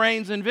rules and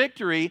reigns in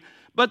victory,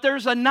 but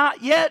there's a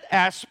not yet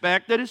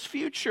aspect that is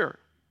future.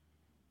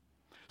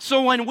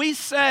 So when we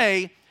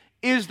say,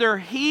 is there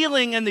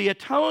healing in the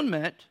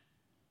atonement?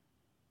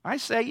 I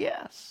say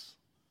yes.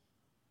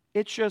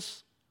 It's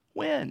just,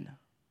 when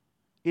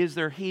is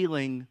there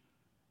healing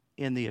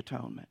in the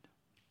atonement?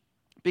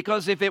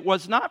 Because if it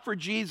was not for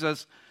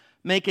Jesus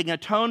making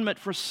atonement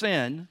for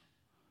sin,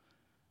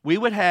 we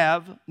would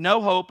have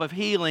no hope of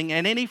healing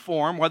in any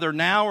form, whether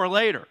now or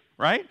later,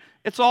 right?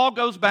 It all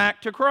goes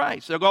back to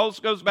Christ. It all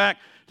goes back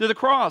to the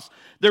cross.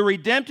 The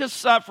redemptive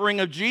suffering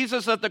of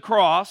Jesus at the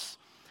cross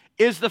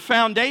is the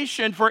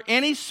foundation for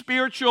any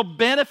spiritual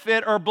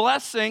benefit or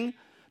blessing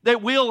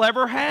that we'll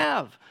ever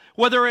have.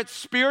 Whether it's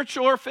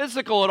spiritual or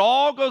physical, it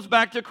all goes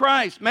back to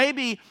Christ.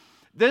 Maybe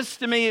this,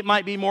 to me, it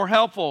might be more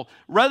helpful.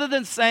 Rather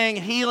than saying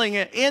healing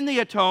in the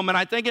atonement,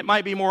 I think it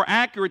might be more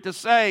accurate to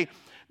say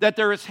that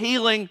there is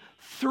healing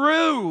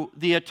through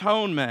the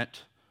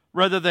atonement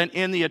rather than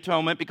in the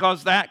atonement,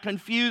 because that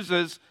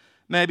confuses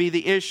maybe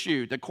the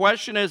issue. The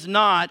question is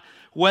not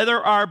whether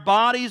our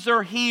bodies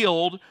are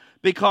healed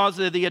because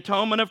of the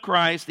atonement of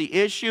Christ. The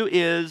issue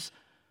is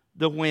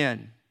the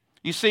when.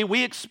 You see,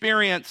 we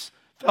experience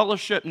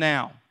fellowship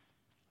now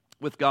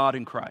with God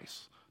in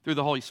Christ through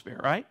the Holy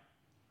Spirit, right?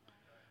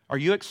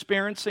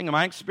 Am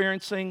I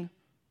experiencing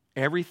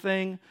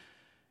everything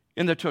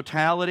in the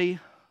totality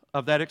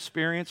of that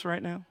experience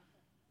right now?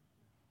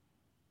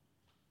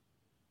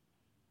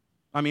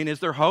 I mean, is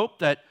there hope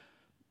that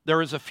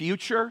there is a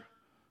future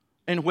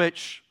in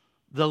which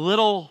the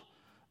little,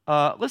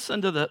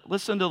 listen to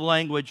the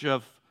language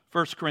of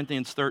 1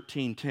 Corinthians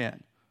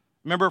 13:10.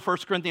 Remember 1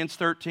 Corinthians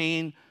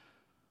 13,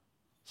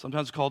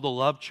 sometimes called the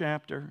love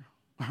chapter,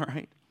 all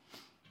right?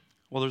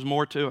 Well, there's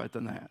more to it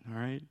than that, all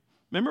right?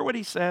 Remember what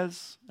he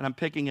says, and I'm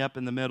picking up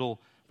in the middle,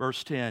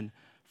 verse 10.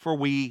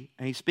 And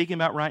he's speaking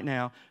about right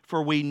now,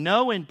 for we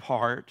know in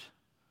part,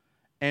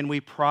 and we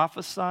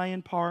prophesy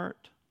in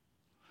part.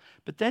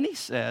 But then he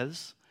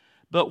says,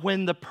 but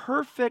when the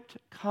perfect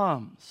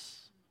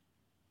comes,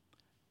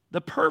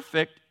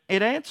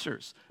 it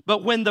answers.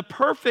 But when the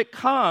perfect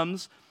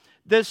comes,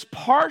 this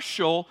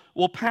partial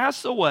will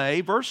pass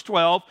away. Verse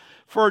 12,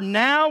 for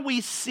now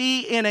we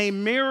see in a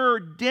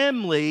mirror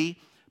dimly,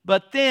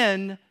 but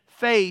then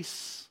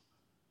face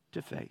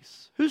to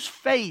face. Whose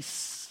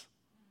face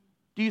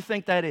do you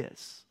think that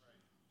is?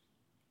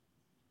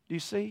 Do you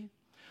see?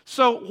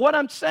 So what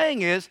I'm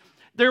saying is,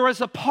 there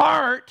is a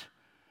part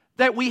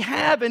that we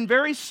have in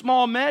very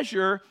small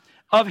measure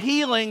of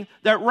healing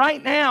that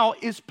right now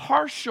is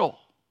partial.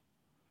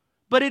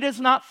 But it is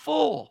not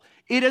full.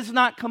 It is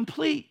not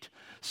complete.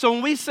 So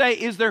when we say,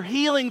 is there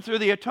healing through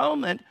the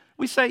atonement?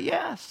 We say,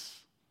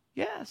 yes.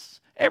 Yes.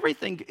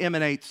 Everything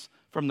emanates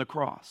from the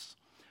cross.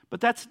 But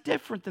that's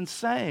different than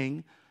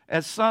saying,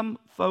 as some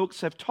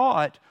folks have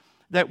taught,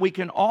 that we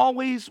can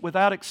always,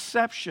 without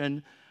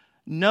exception,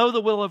 know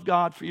the will of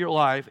God for your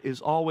life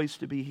is always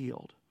to be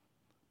healed.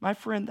 My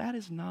friend, that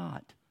is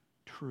not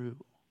true.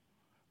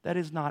 That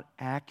is not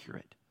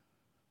accurate.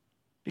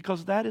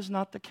 Because that is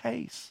not the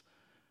case.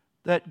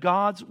 That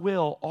God's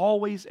will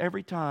always,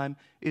 every time,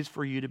 is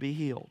for you to be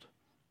healed.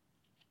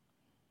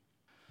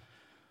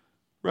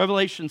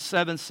 Revelation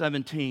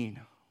 7:17.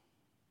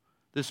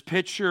 This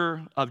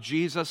picture of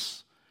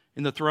Jesus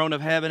in the throne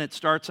of heaven, it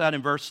starts out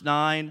in verse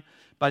 9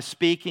 by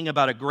speaking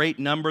about a great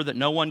number that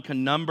no one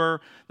can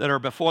number that are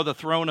before the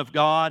throne of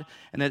God.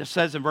 And then it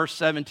says in verse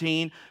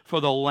 17,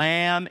 for the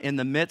Lamb in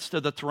the midst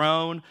of the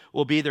throne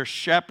will be their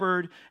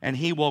shepherd, and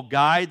he will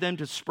guide them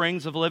to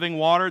springs of living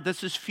water.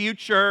 This is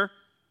future.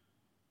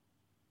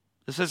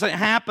 This hasn't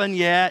happened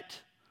yet.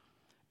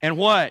 And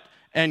what?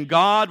 And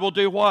God will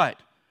do what?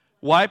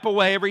 Wipe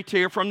away every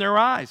tear from their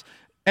eyes.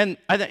 And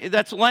I think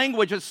that's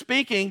language that's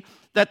speaking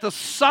that the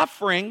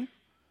suffering,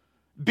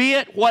 be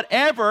it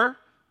whatever,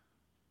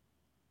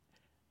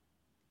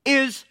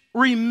 is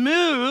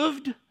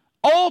removed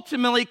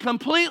ultimately,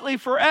 completely,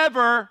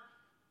 forever,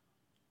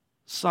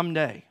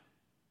 someday.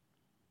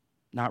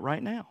 Not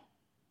right now.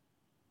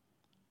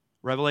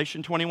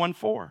 Revelation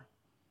 21:4.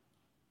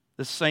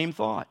 The same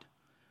thought.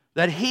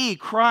 That He,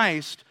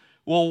 Christ,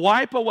 will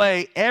wipe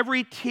away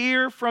every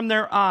tear from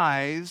their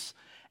eyes,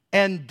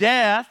 and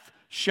death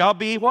shall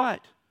be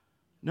what?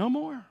 No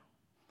more.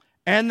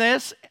 And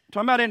this,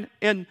 talking about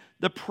in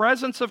the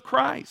presence of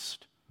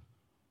Christ,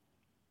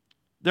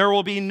 there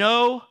will be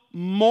no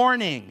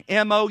mourning,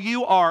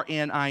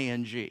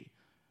 mourning,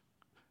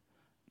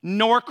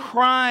 nor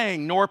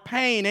crying, nor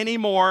pain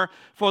anymore,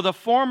 for the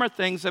former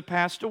things have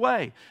passed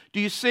away. Do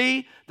you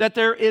see that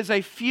there is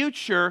a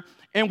future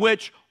in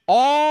which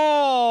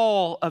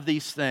all of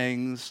these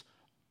things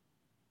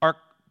are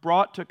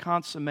brought to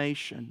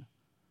consummation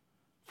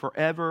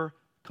forever,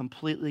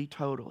 completely,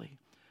 totally?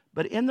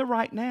 But in the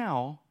right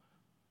now,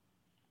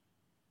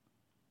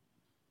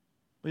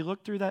 we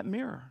look through that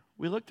mirror.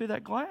 We look through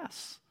that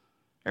glass.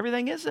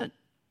 Everything isn't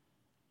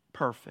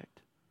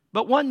perfect.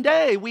 But one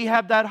day we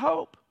have that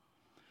hope.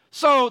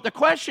 So the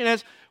question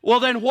is, well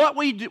then what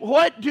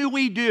do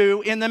we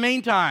do in the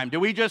meantime?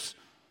 Do we just,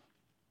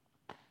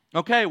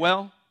 okay,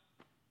 well,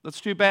 that's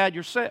too bad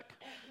you're sick?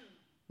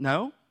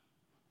 No.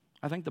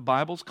 I think the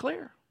Bible's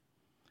clear.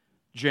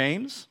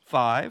 James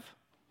 5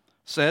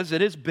 says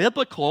it is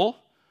biblical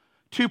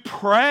to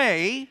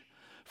pray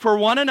for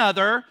one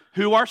another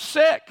who are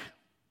sick.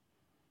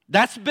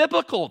 That's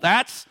biblical.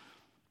 That's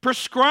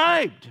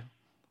prescribed.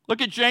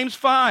 Look at James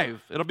 5.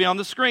 It'll be on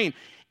the screen.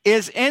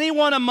 Is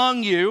anyone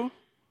among you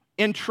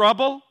in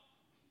trouble?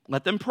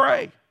 Let them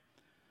pray.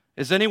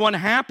 Is anyone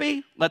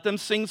happy? Let them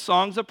sing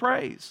songs of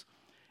praise.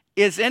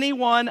 Is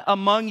anyone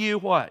among you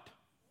what?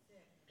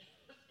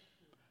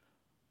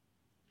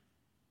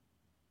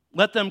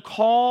 Let them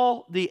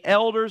call the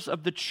elders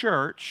of the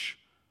church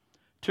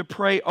to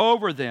pray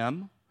over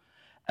them,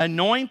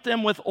 anoint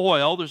them with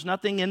oil. There's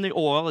nothing in the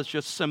oil. It's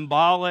just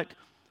symbolic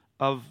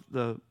of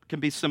can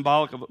be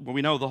symbolic of, well,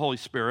 we know the Holy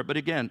Spirit, but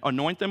again,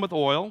 anoint them with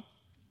oil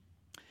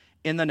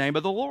in the name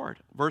of the Lord.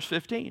 Verse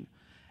 15.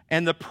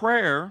 And the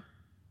prayer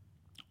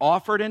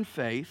offered in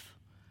faith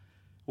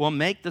will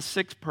make the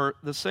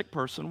sick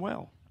person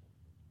well.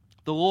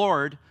 The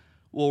Lord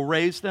will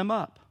raise them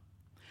up.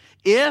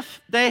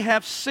 If they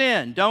have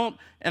sinned,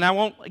 and I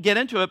won't get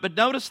into it, but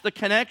notice the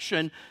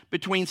connection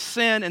between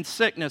sin and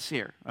sickness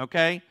here,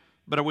 okay?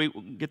 But we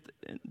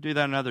do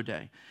that another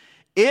day.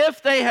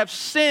 If they have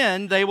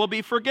sinned, they will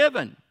be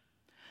forgiven.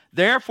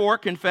 Therefore,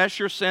 confess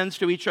your sins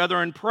to each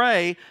other and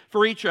pray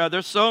for each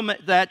other so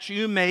that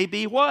you may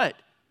be what?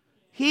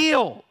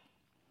 Healed.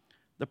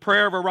 The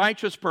prayer of a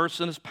righteous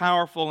person is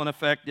powerful and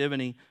effective,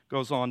 and he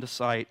goes on to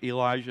cite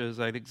Elijah as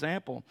an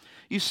example.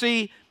 You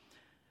see,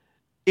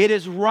 it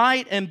is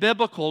right and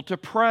biblical to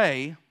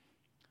pray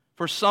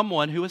for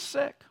someone who is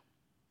sick.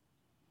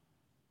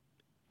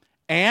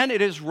 And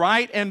it is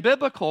right and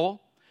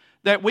biblical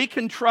that we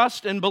can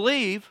trust and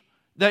believe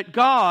that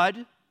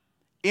God,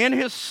 in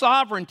His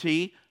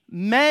sovereignty,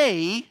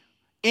 may,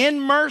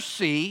 in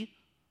mercy,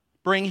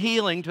 bring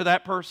healing to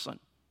that person.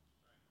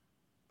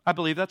 I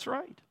believe that's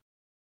right.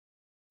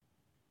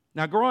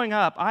 Now, growing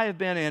up, I have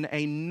been in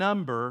a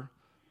number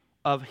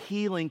of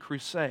healing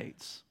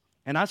crusades.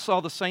 And I saw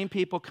the same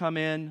people come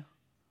in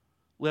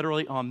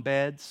literally on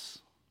beds,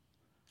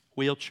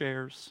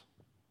 wheelchairs,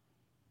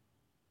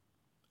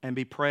 and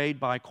be prayed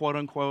by, quote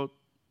unquote,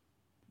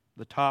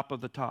 the top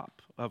of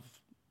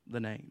the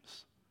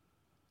names.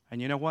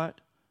 And you know what?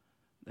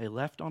 They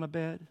left on a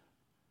bed.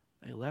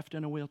 They left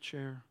in a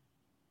wheelchair.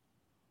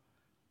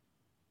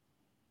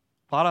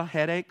 A lot of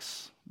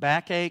headaches,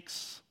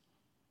 backaches,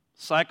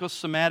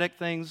 psychosomatic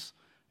things.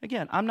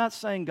 Again, I'm not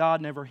saying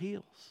God never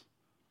heals.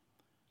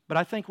 But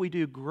I think we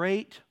do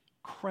great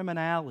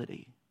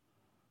criminality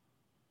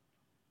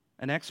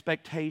and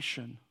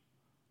expectation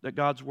that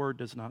God's Word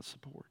does not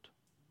support.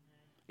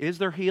 Is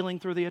there healing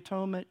through the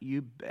atonement?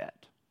 You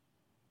bet.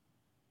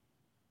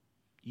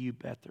 You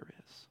bet there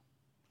is.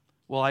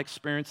 Will I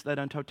experience that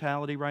in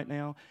totality right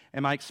now?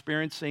 Am I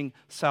experiencing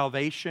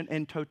salvation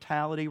in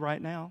totality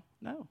right now?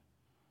 No.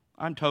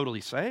 I'm totally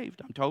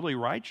saved. I'm totally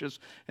righteous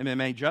and am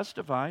made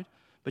justified.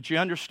 But you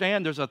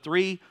understand there's a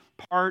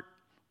three-part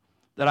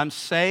that I'm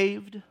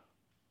saved,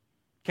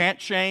 can't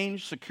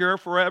change, secure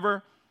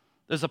forever.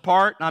 There's a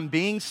part I'm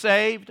being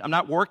saved. I'm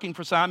not working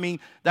for something. I mean,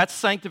 that's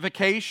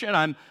sanctification.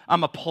 I'm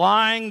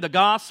applying the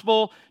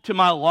gospel to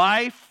my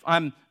life.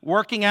 I'm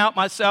working out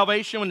my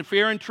salvation with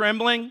fear and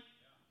trembling,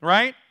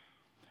 right?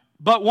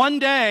 But one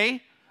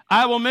day,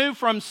 I will move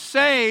from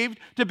saved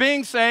to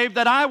being saved,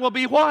 that I will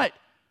be what?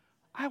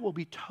 I will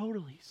be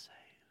totally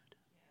saved.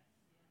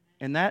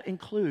 And that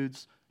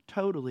includes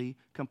totally,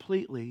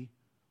 completely,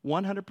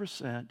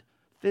 100%,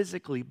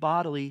 physically,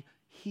 bodily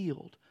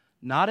healed.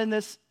 Not in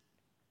this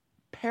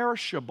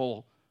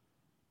perishable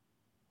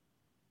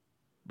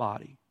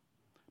body,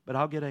 but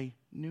I'll get a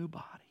new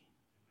body,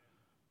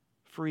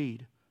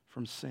 freed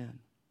from sin.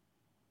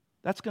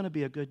 That's going to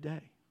be a good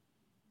day.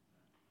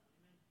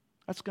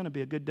 That's going to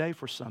be a good day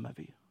for some of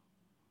you.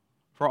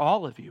 For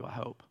all of you, I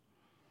hope.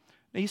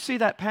 Now you see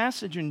that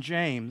passage in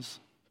James.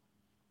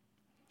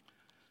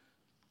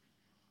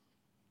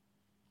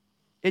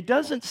 It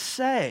doesn't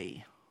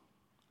say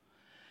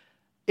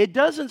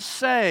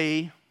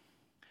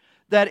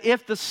that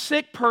if the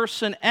sick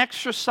person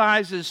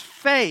exercises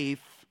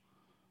faith,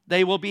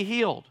 they will be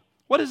healed.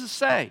 What does it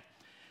say?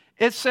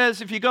 It says,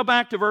 if you go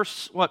back to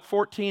verse,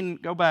 14,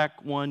 go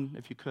back one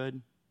if you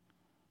could.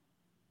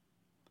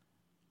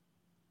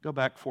 Go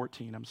back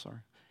 14, I'm sorry.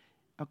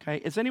 Okay,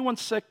 is anyone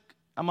sick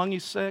among you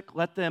sick?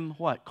 Let them,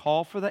 what?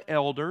 Call for the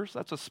elders.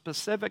 That's a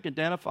specific,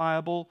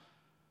 identifiable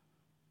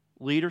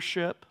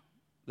leadership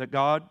that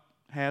God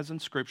has in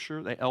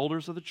Scripture, the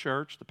elders of the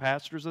church, the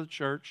pastors of the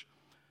church,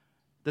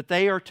 that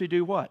they are to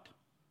do what?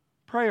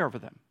 Pray over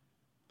them.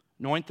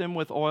 Anoint them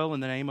with oil in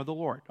the name of the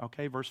Lord.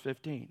 Okay, verse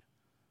 15.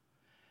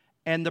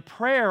 And the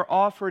prayer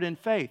offered in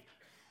faith.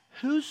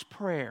 Whose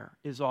prayer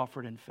is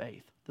offered in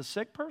faith? The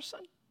sick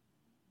person?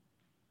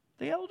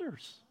 The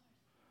elders.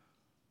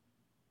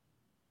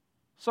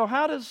 So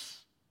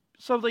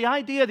the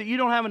idea that you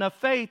don't have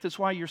enough faith is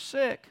why you're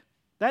sick,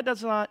 that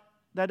does not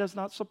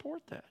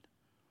support that.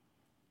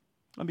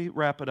 Let me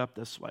wrap it up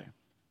this way.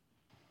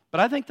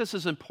 But I think this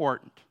is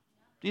important.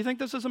 Do you think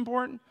this is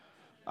important?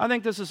 I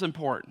think this is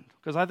important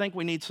because I think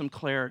we need some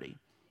clarity.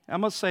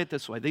 I'm going to say it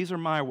this way. These are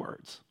my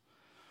words.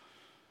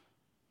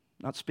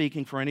 Not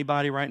speaking for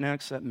anybody right now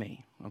except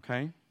me,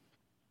 okay?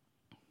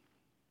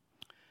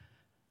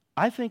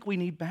 I think we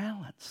need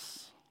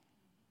balance.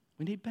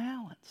 We need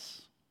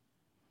balance.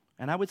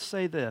 And I would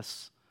say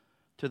this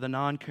to the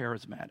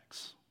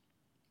non-charismatics.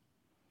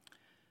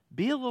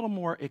 Be a little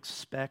more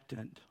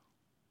expectant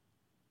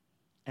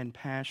and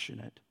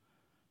passionate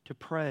to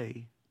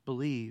pray,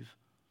 believe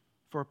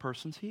for a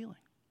person's healing.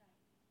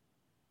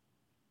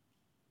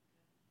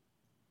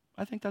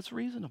 I think that's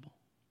reasonable.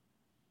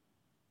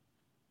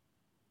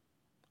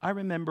 I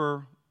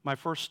remember my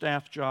first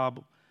staff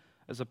job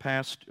as a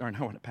pastor, or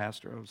no, not a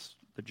pastor, I was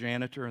the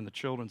janitor and the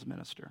children's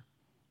minister.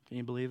 Can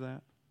you believe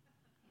that?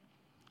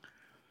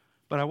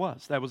 But I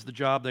was. That was the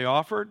job they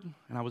offered,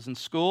 and I was in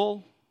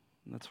school,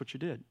 and that's what you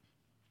did.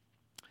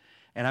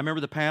 And I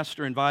remember the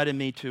pastor invited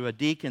me to a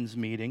deacons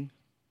meeting,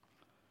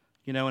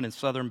 and in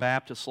Southern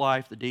Baptist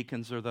life, the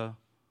deacons are the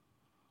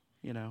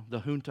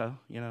junta,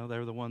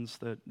 they're the ones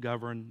that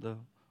govern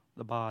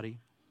the body,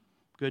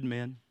 good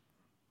men.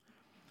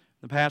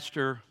 The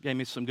pastor gave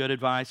me some good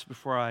advice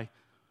before I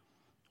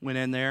went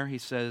in there. He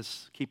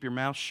says, keep your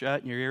mouth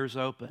shut and your ears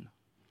open.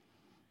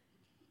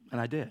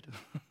 And I did.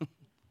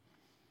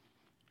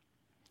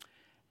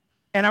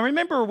 And I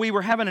remember we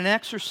were having an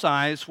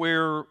exercise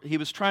where he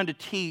was trying to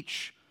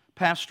teach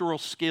pastoral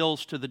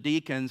skills to the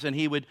deacons, and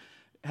he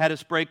had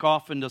us break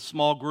off into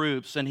small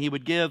groups, and he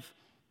would give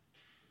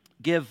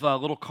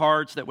little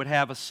cards that would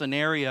have a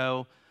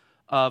scenario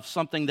of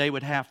something they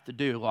would have to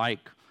do,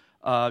 like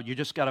you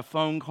just got a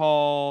phone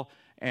call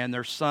and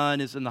their son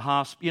is in the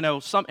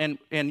hospital,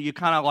 and you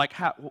kind of like,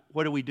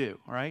 what do we do,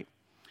 right?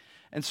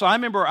 And so I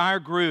remember our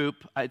group,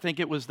 I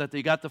think it was that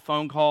they got the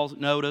phone call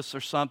notice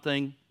or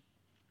something,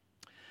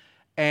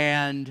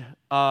 and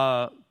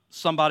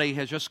somebody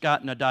has just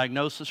gotten a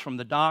diagnosis from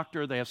the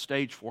doctor, they have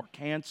stage 4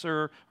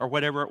 cancer or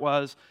whatever it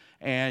was,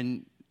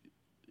 and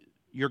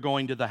you're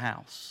going to the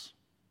house,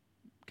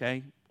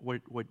 okay?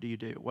 What do you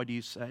do? What do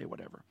you say?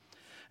 Whatever.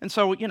 And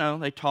so,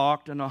 they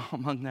talked and all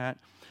among that.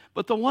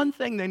 But the one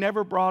thing they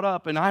never brought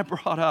up, and I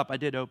brought up, I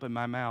did open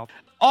my mouth,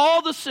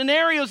 all the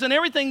scenarios and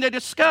everything they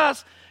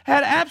discussed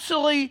had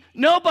absolutely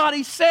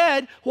nobody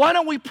said, why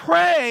don't we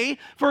pray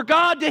for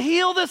God to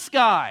heal this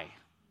guy?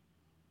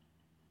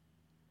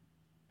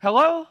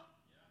 Hello?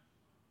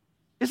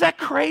 Is that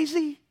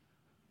crazy?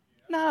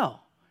 No.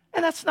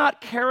 And that's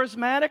not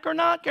charismatic or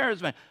not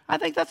charismatic. I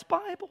think that's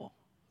Bible.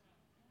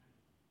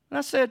 And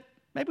I said,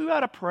 maybe we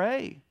ought to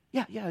pray.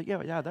 Yeah,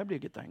 that'd be a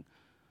good thing.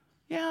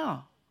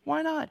 Yeah,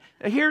 why not?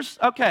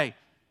 Okay.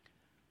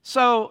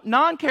 So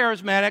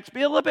non-charismatics,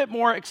 be a little bit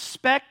more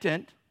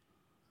expectant.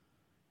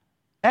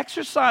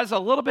 Exercise a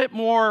little bit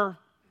more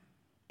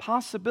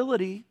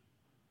possibility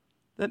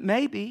that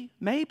maybe,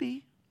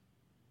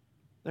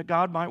 that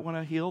God might want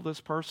to heal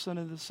this person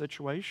in this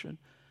situation.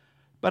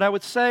 But I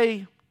would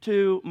say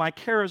to my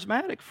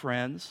charismatic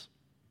friends,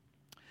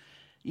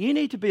 you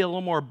need to be a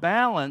little more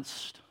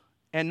balanced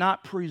and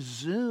not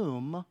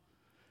presume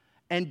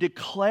and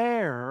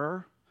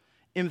declare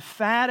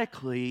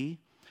emphatically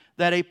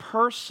that a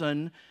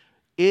person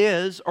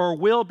is or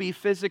will be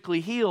physically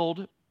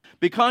healed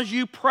because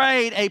you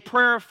prayed a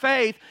prayer of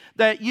faith,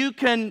 that you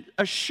can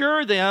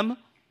assure them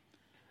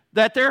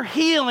that their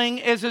healing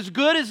is as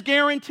good as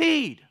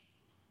guaranteed.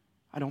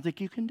 I don't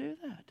think you can do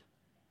that.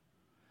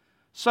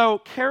 So,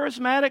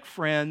 charismatic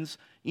friends,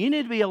 you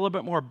need to be a little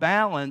bit more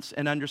balanced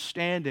in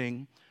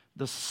understanding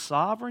the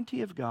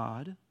sovereignty of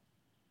God,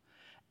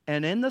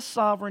 and in the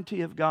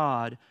sovereignty of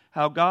God,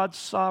 how God's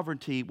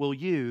sovereignty will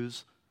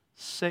use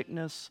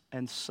sickness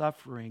and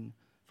suffering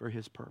for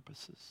His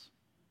purposes.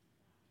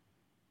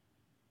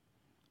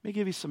 Let me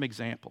give you some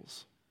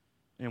examples,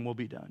 and we'll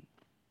be done.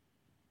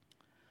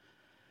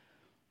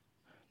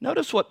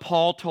 Notice what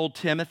Paul told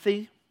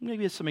Timothy. Let me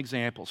give you some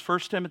examples. 1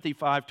 Timothy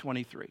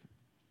 5:23.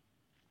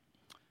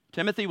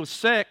 Timothy was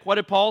sick. What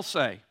did Paul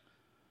say?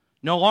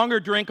 No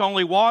longer drink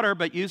only water,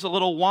 but use a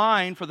little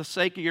wine for the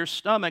sake of your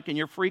stomach and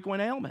your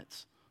frequent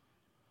ailments.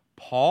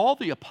 Paul,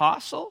 the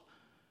apostle,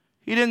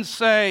 he didn't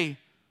say,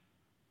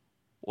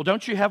 well,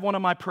 don't you have one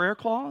of my prayer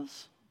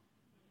claws?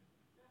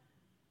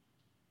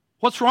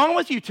 What's wrong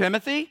with you,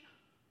 Timothy?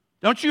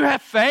 Don't you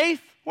have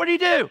faith? What did he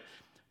do?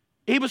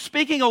 He was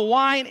speaking of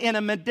wine in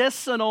a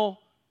medicinal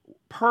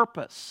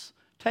purpose.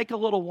 Take a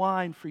little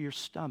wine for your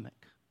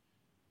stomach.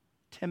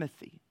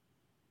 Timothy.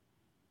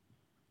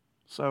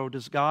 So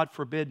does God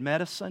forbid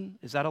medicine?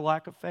 Is that a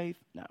lack of faith?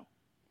 No.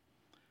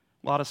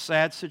 A lot of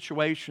sad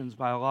situations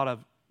by a lot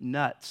of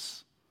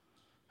nuts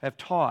have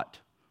taught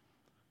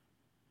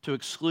to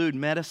exclude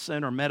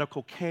medicine or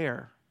medical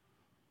care,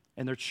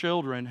 and their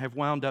children have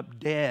wound up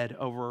dead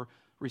over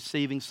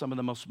receiving some of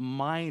the most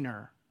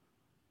minor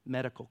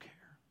medical care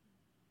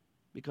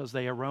because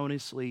they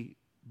erroneously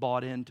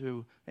bought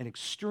into an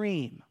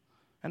extreme.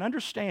 And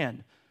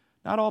understand,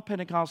 not all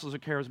Pentecostals or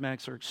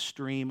charismatics are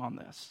extreme on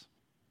this.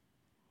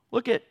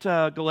 Look at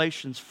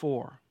Galatians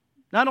 4.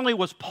 Not only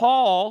was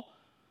Paul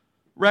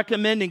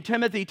recommending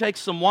Timothy take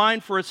some wine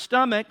for his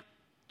stomach,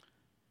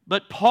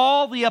 but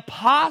Paul the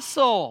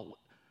apostle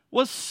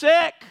was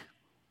sick.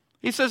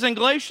 He says in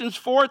Galatians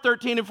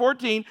 4:13 and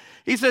 14,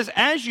 he says,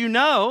 as you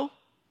know,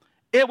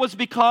 it was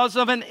because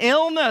of an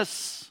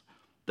illness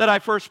that I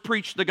first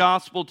preached the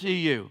gospel to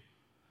you.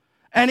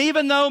 And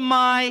even though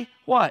my,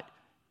 what?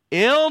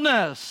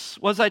 Illness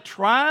was a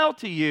trial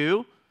to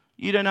you,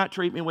 you did not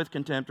treat me with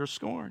contempt or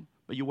scorn,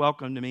 but you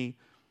welcomed me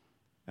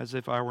as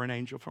if I were an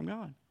angel from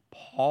God.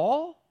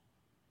 Paul,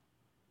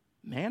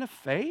 man of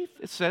faith,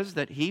 it says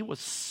that he was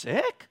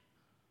sick?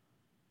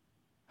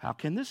 How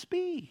can this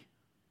be?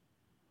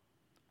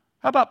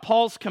 How about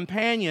Paul's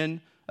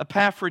companion,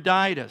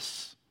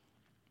 Epaphroditus?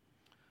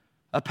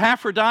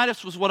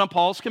 Epaphroditus was one of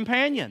Paul's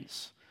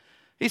companions.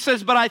 He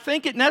says, but I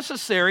think it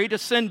necessary to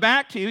send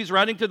back to you, he's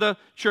writing to the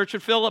church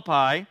of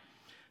Philippi,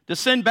 to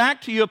send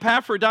back to you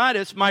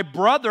Epaphroditus, my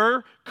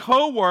brother,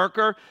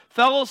 co-worker,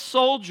 fellow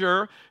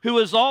soldier, who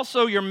is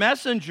also your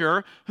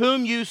messenger,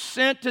 whom you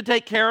sent to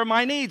take care of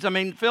my needs. I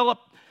mean,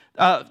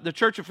 the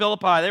church of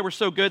Philippi, they were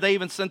so good, they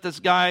even sent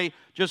this guy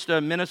just to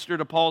minister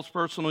to Paul's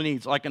personal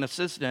needs, like an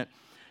assistant.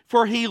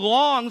 For he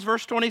longs,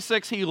 verse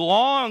 26, he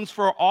longs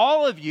for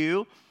all of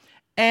you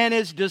and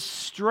is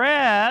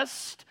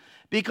distressed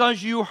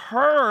because you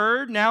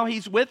heard, now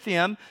he's with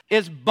him,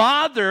 is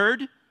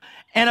bothered,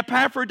 and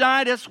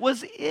Epaphroditus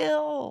was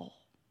ill.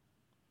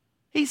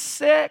 He's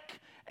sick,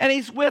 and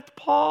he's with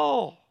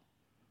Paul.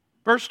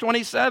 Verse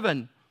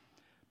 27,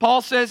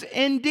 Paul says,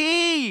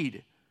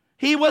 indeed,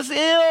 he was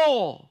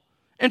ill.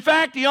 In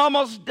fact, he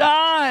almost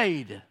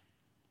died.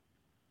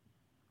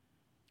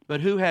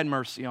 But who had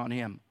mercy on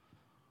him?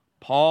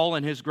 Paul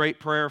and his great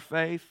prayer of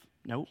faith?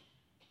 Nope.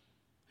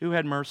 Who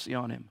had mercy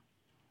on him?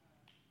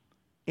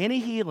 Any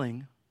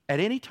healing at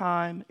any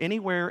time,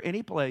 anywhere,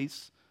 any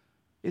place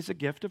is a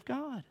gift of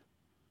God.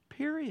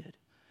 Period.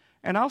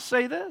 And I'll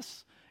say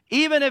this,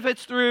 even if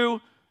it's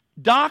through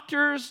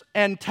doctors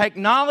and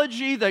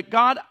technology that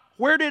God,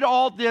 where did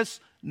all this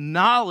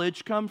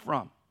knowledge come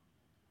from?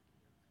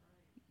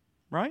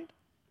 Right?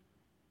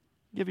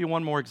 I'll give you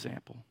one more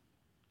example.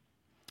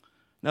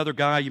 Another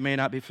guy you may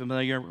not be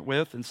familiar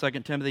with in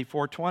 2 Timothy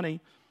 4:20,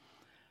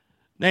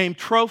 named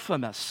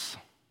Trophimus.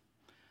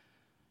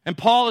 And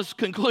Paul is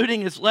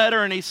concluding his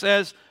letter and he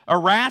says,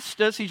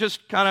 Erastus, he's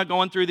just kind of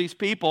going through these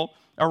people.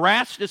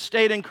 Erastus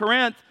stayed in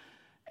Corinth.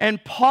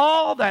 And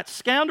Paul, that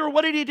scoundrel,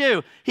 what did he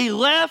do? He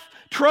left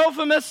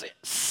Trophimus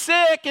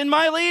sick in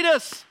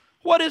Miletus.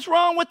 What is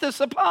wrong with this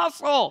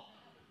apostle?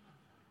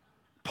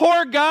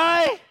 Poor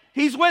guy.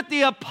 He's with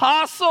the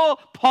apostle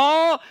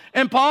Paul.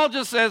 And Paul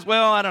just says,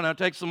 well, I don't know,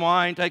 take some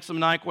wine, take some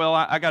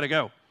NyQuil, I got to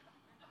go.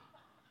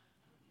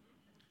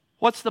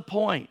 What's the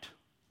point?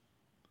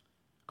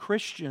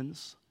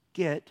 Christians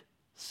get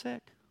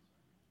sick.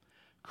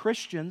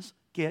 Christians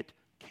get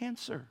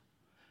cancer.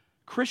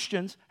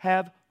 Christians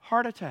have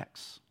heart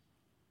attacks.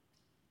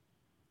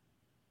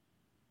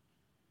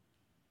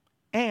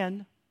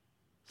 And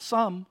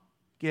some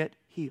get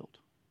healed.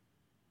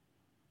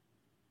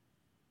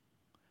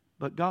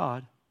 But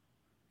God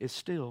is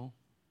still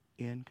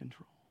in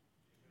control.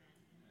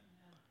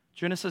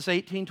 Genesis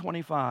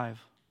 18:25. If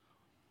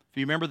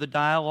you remember the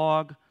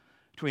dialogue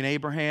between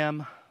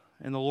Abraham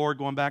and the Lord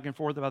going back and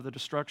forth about the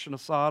destruction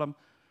of Sodom,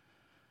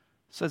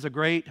 it says a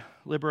great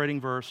liberating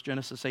verse,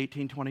 Genesis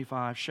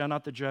 18:25, shall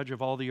not the judge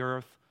of all the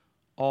earth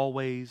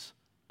always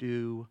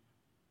do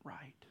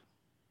right?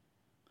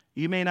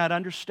 You may not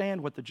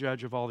understand what the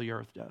judge of all the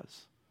earth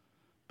does,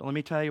 but let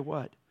me tell you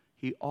what,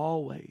 he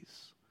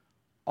always,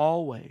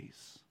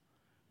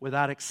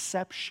 without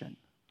exception,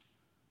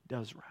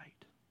 does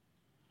right.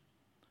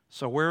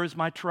 So where is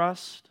my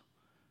trust?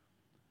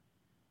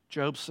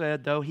 Job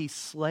said, though he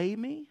slay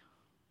me,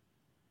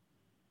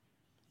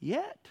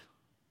 yet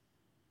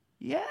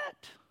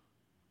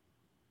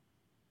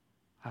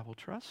I will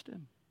trust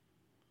him.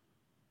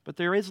 But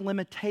there is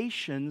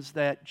limitations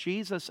that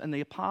Jesus and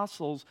the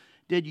apostles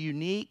did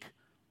unique,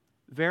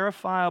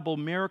 verifiable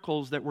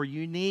miracles that were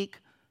unique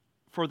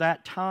for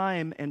that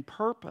time and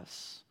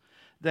purpose,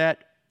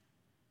 that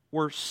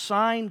were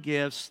sign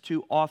gifts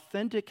to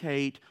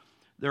authenticate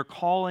their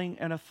calling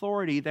and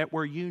authority, that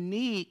were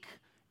unique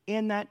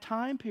in that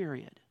time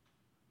period,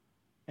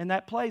 in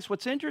that place.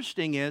 What's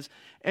interesting is,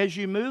 as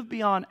you move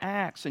beyond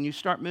Acts and you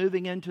start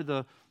moving into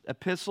the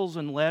epistles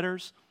and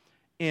letters,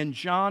 in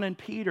John and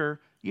Peter,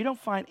 you don't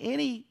find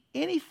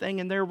anything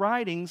in their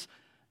writings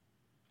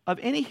of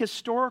any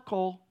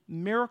historical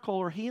miracle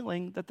or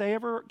healing that they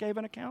ever gave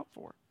an account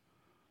for.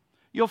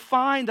 You'll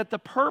find that the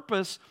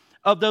purpose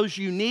of those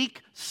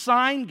unique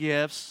sign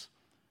gifts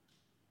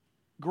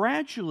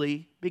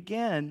gradually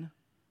begin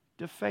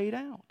to fade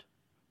out.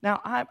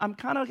 Now, I'm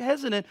kind of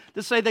hesitant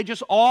to say they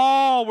just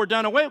all were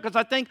done away with, because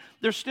I think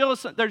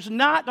there's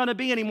not going to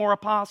be any more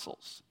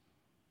apostles.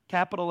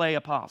 Capital A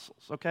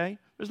apostles, okay?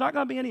 There's not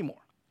going to be any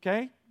more,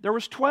 okay? There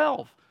was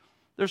 12.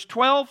 There's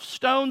 12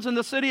 stones in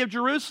the city of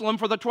Jerusalem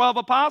for the 12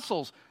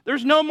 apostles.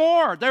 There's no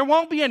more. There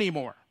won't be any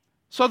more.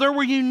 So there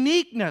were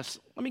uniqueness.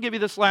 Let me give you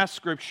this last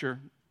scripture,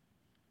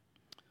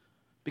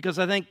 because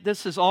I think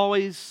this is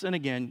always, and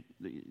again,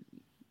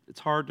 it's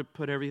hard to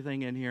put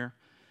everything in here.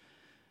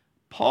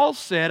 Paul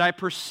said, I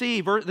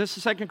perceive, this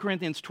is 2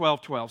 Corinthians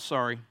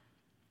 12:12,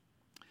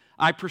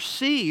 I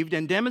perceived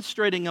in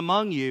demonstrating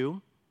among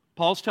you,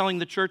 Paul's telling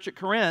the church at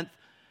Corinth,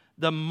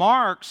 the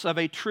marks of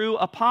a true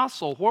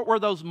apostle. What were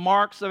those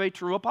marks of a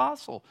true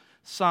apostle?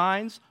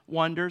 Signs,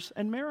 wonders,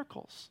 and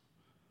miracles.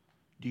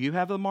 Do you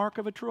have the mark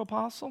of a true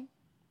apostle?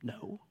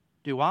 No.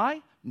 Do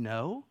I?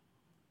 No.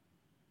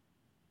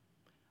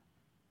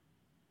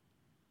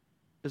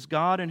 Is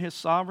God in His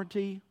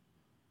sovereignty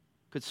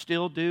could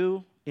still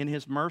do in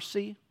His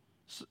mercy?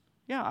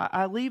 Yeah,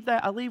 I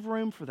leave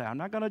room for that. I'm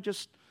not going to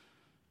just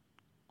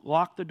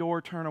lock the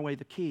door, turn away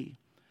the key.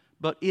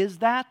 But is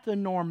that the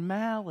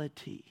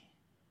normality?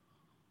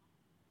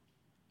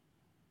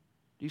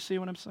 Do you see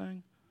what I'm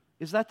saying?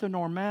 Is that the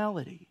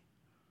normality?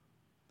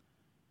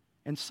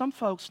 And some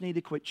folks need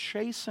to quit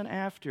chasing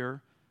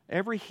after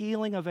every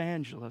healing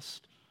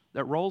evangelist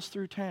that rolls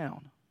through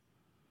town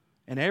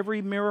and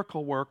every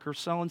miracle worker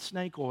selling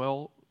snake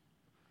oil.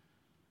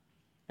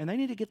 And they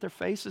need to get their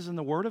faces in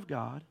the Word of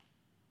God,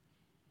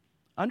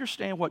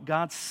 understand what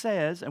God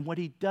says and what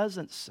He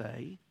doesn't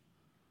say,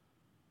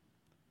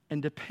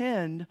 and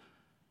depend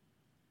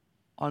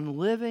on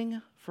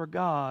living for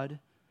God,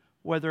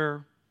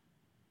 whether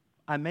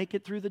I make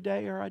it through the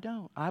day or I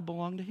don't. I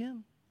belong to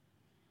Him.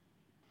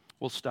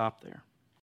 We'll stop there.